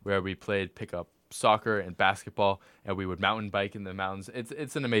city where we played pickup soccer and basketball, and we would mountain bike in the mountains.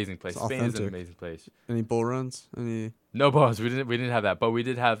 It's an amazing place. It's Spain is an authentic. amazing place. Any bull runs? Any? No bones. We didn't have that, but we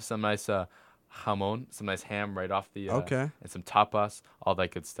did have some nice jamon, some nice ham right off the Okay. and some tapas, all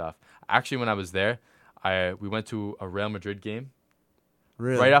that good stuff. Actually, when I was there, we went to a Real Madrid game.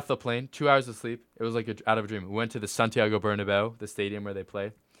 Really? Right off the plane, 2 hours of sleep. It was like out of a dream. We went to the Santiago Bernabeu, the stadium where they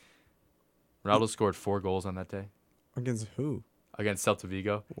play. Ronaldo scored 4 goals on that day Against who? against Celta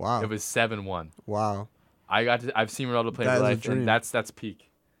Vigo. Wow. It was 7-1. Wow. I've seen Ronaldo play in That real is a life, dream. and that's peak.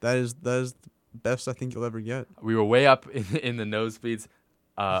 That is the best I think you'll ever get. We were way up in the nosebleeds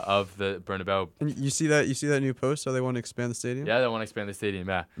of the Bernabeu. And you see that new post? How they want to expand the stadium? Yeah, they want to expand the stadium.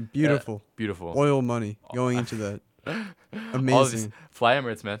 Yeah, Beautiful. beautiful. Oil money going into that. All these Amazing. Fly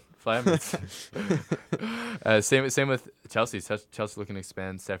Emirates, man. Fly Emirates. Same with Chelsea. Chelsea looking to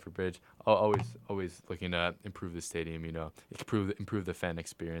expand Stamford Bridge. Always looking to improve the stadium. Improve the fan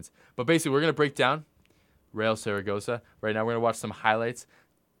experience. But basically, we're gonna break down Real Saragossa right now. We're gonna watch some highlights.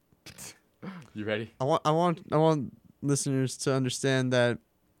 You ready? I want listeners to understand that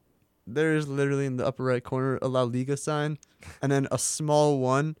there is literally in the upper right corner a La Liga sign, and then a small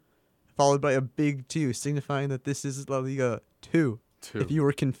 1, followed by a big 2, signifying that this is La Liga 2. If you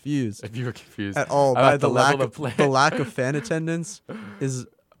were confused If you were confused at all about by the the lack level of of play, the lack of fan attendance, is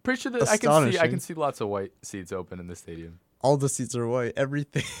pretty sure that I can astonishing. see lots of white seats open in the stadium. all the seats are white.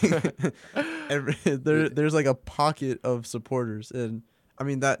 Everything, there's like a pocket of supporters, and I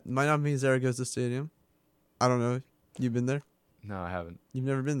mean that might not be Zaragoza Stadium. I don't know. You've been there? No, I haven't. You've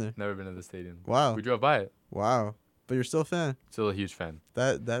never been there? Never been to the stadium. Wow. We drove by it. Wow. But you're still a fan. Still a huge fan.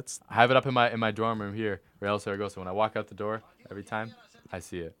 That's I have it up in my dorm room here, Real Saragossa. When I walk out the door, every time I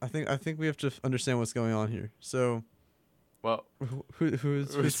see it. I think we have to understand what's going on here. So Well,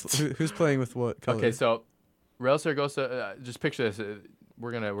 who's playing with what color? okay, so Real Saragossa. Just picture this.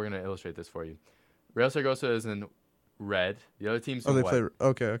 We're gonna illustrate this for you. Real Saragossa is in red. The other team's Oh, in they white. play.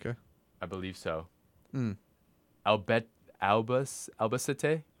 Okay. I believe so. Mm. Albacete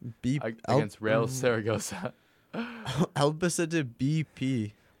against Real Saragossa. Albacete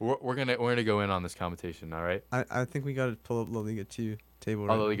BP. We're gonna go in on this competition. All right. I think we got to pull up La Liga 2 table. Oh,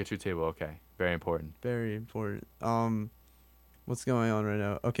 Right the now. Liga 2 table. Okay, very important. Very important. What's going on right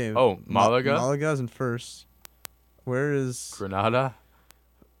now? Okay. Oh, Malaga? Malaga's in first. Where is? Granada.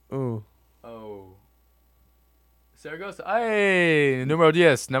 Oh, Oh. Saragossa. Hey, numero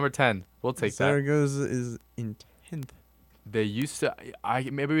 10, number 10. We'll take that. Zaragoza is in 10th. They used to.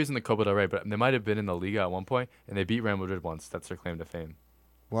 Maybe it was in the Copa del Rey, but they might have been in the Liga at one point, and they beat Real Madrid once. That's their claim to fame.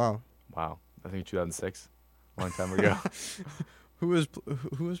 Wow. Wow. I think 2006, a long time ago. Who was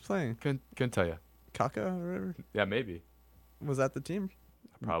playing? Couldn't tell you. Kaka or whatever. Yeah, maybe. Was that the team?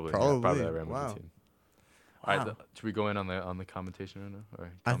 Probably. Probably. Yeah, probably that Real Madrid Wow. team. All right. Wow. Should we go in on the commentation right now?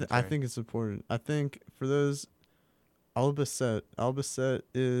 Or I commentary? think it's important. I think for those, Albacete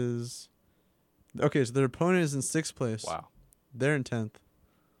is okay. So their opponent is in 6th place. Wow. They're in 10th.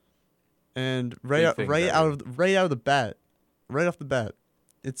 And Big right things out ahead. of the bat, right off the bat,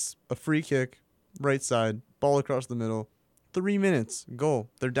 it's a free kick, right side, ball across the middle, 3 minutes, goal.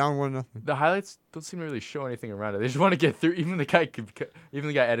 They're down 1-0. The highlights don't seem to really show anything around it. They just want to get through. Even the guy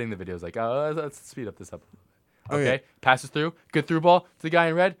editing the video is like, oh, let's speed up this up. Okay, Okay. passes through. Good through ball to the guy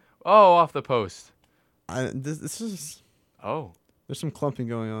in red. Oh, off the post. This is Oh, there's some clumping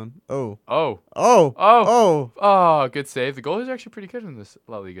going on. Oh, oh, oh, Oh. oh! oh! Good save. The goalie's actually pretty good in this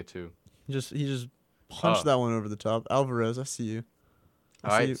La Liga too. He just punched Oh. that one over the top. Alvarez, I see you.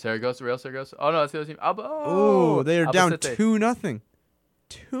 All right, Saragossa, Real Saragossa. Oh no, that's the other team. Oh, they are down Albacete. 2-0.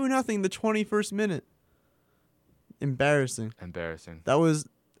 2-0 the 21st minute. Embarrassing. Embarrassing. That was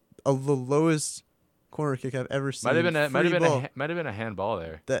the lowest corner kick I've ever seen. Might have been Free ball. a handball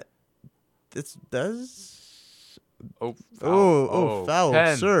there. That's Oh, foul,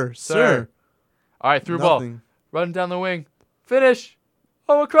 10. sir. All right, through ball, Nothing. run down the wing, finish.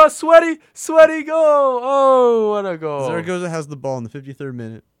 Oh, across, sweaty goal. Oh, what a goal! Zaragoza has the ball in the 53rd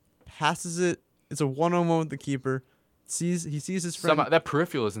minute. Passes it. It's a 1-on-1 with the keeper. He sees his friend. That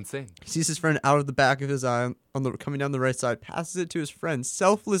peripheral is insane. He sees his friend out of the back of his eye coming down the right side. Passes it to his friend.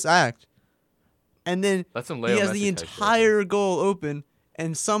 Selfless act. And then That's some he Leo has Messi the type shit. entire goal open,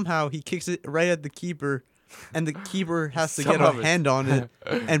 and somehow he kicks it right at the keeper, and the keeper has to get Some a of it. hand on it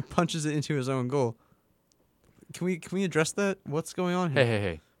and punches it into his own goal. Can we address that? What's going on here?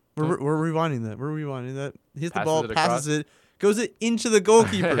 Hey. We're rewinding that. He hits the Passes ball, it passes it, goes it into the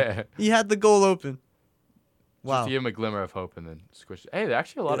goalkeeper. He had the goal open. Wow. Just to give him a glimmer of hope and then squish it. Hey, there are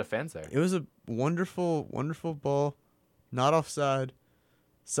actually a lot of fans there. It was a wonderful, wonderful ball. Not offside.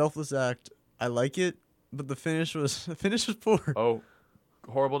 Selfless act. I like it, but the finish was poor. Oh,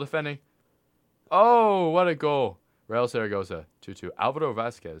 horrible defending. Oh, what a goal. Real Saragossa, 2-2. Alvaro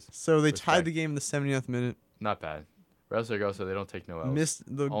Vasquez, So they Respect. tied the game in the 70th minute. not bad. Real Saragossa, they don't take no L's. Missed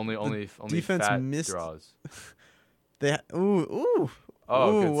the Only defense fat missed. draws. Ooh.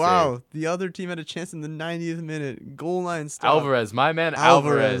 Oh, good wow. save. The other team had a chance in the 90th minute. Goal line stop. Alvarez, my man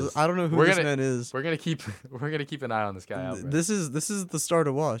Alvarez. I don't know who We're this gonna- man is. We're gonna keep an eye on this guy Alvarez. This is the star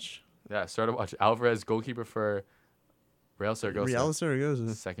to watch. Yeah, start to watch Alvarez, goalkeeper for Real Saragossa, Real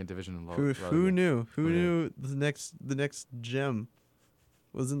Zaragoza. second division in La Who Liga. knew? Who Who knew? knew the next gem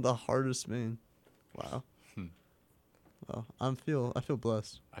was in the heart of Spain? Wow. Well, I feel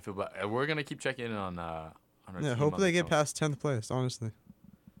blessed. I feel bad. We're gonna keep checking in on our Yeah, team hopefully on they the get phone. past 10th place. Honestly,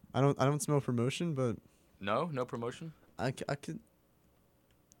 I don't smell promotion, but No promotion. I could.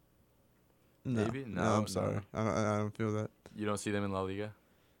 No, Maybe? no, No, I'm sorry. I don't feel that. You don't see them in La Liga.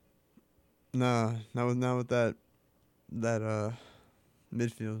 Nah, not with that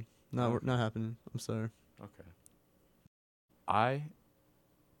midfield. Not happening. I'm sorry. Okay. I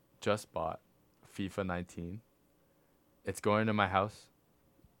just bought FIFA 19. It's going to my house,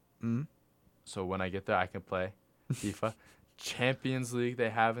 Mm. so when I get there, I can play FIFA. Champions League they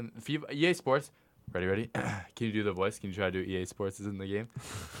have in FIFA. EA Sports. Ready? Can you do the voice? Can you try to do EA Sports is in the game?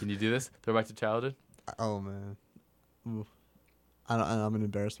 Can you do this? Throw back to childhood. Oh man. Ooh. I'm gonna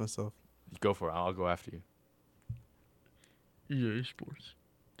embarrass myself. Go for it. I'll go after you. EA Sports.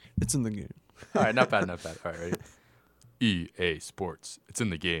 It's in the game. All right, not bad. All right, ready? EA Sports. It's in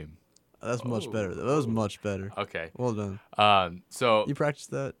the game. That's much better. That was much better. Okay. Well done. So You practiced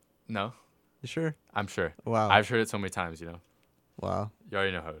that? no, You sure? I'm sure. Wow. I've heard it so many times. Wow. You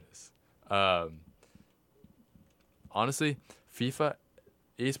already know how it is. Honestly, FIFA,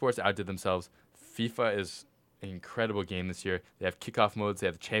 EA Sports outdid themselves. FIFA is an incredible game this year. They have kickoff modes. They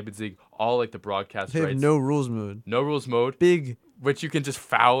have the Champions League. All like the broadcast They have rights. no rules mode. No rules mode, Big. which you can just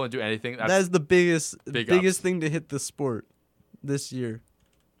foul and do anything. That is the biggest big biggest ups. thing to hit the sport this year.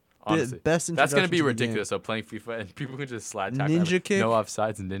 Honestly, best that's gonna introduction be to the ridiculous. So playing FIFA and people can just slide tackle, Ninja have kick? no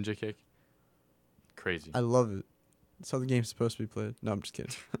offsides and ninja kick. Crazy. I love it. That's how the game's supposed to be played. No, I'm just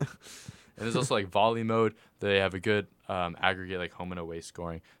kidding. And there's also like volley mode. They have a good aggregate like home and away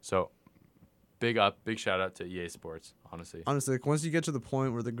scoring. So big shout out to EA Sports. Honestly, Honestly, like, once you get to the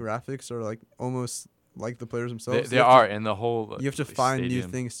point where the graphics are like almost like the players themselves, they you have are to- in the whole. You have to like, find new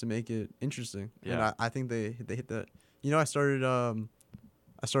stadium. things to make it interesting. And Yeah. I think they hit that. You know, I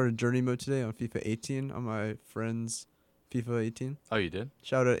started journey mode today on FIFA 18 on my friend's FIFA 18. Oh, you did?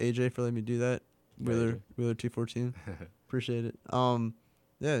 Shout out AJ for letting me do that. Yeah, AJ. Wheeler 214. Appreciate it.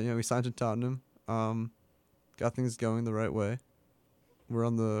 Yeah, we signed to Tottenham. Got things going the right way. We're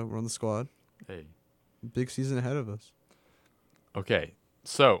on the squad. Hey. Big season ahead of us. Okay,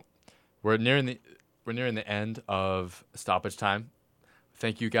 so we're nearing the end of stoppage time.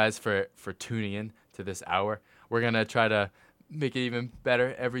 Thank you guys for tuning in to this hour. We're gonna try to make it even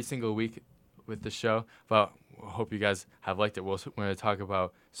better every single week with the show. But I hope you guys have liked it. We're gonna talk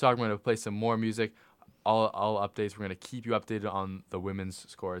about soccer. We're gonna play some more music. All updates. We're gonna keep you updated on the women's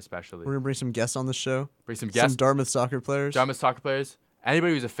score, especially. We're gonna bring some guests on the show. Bring some Some guests, Dartmouth soccer players. Dartmouth soccer players.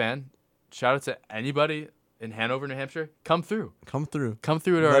 Anybody who's a fan, shout out to anybody in Hanover, New Hampshire. Come through. Come through. Come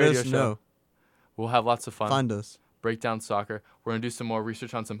through to our Let radio us show. know. We'll have lots of fun. Find us. Break down soccer. We're going to do some more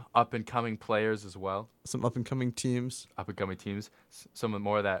research on some up-and-coming players as well. Some up and coming teams. Up-and-coming teams. Some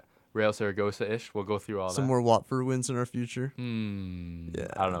more of that Real Zaragoza-ish. We'll go through all Some that. more Watford wins in our future. Yeah. Yeah.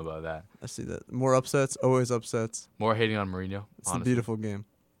 I don't know about that. I see that. More upsets. Always upsets. More hating on Mourinho. It's honestly. a beautiful game.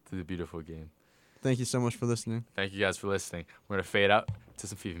 It's a beautiful game. Thank you so much for listening. Thank you guys for listening. We're going to fade out to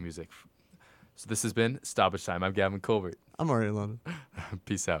some FIFA music. So this has been Stoppage Time. I'm Gavin Colbert. I'm already in London.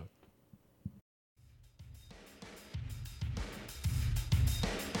 Peace out.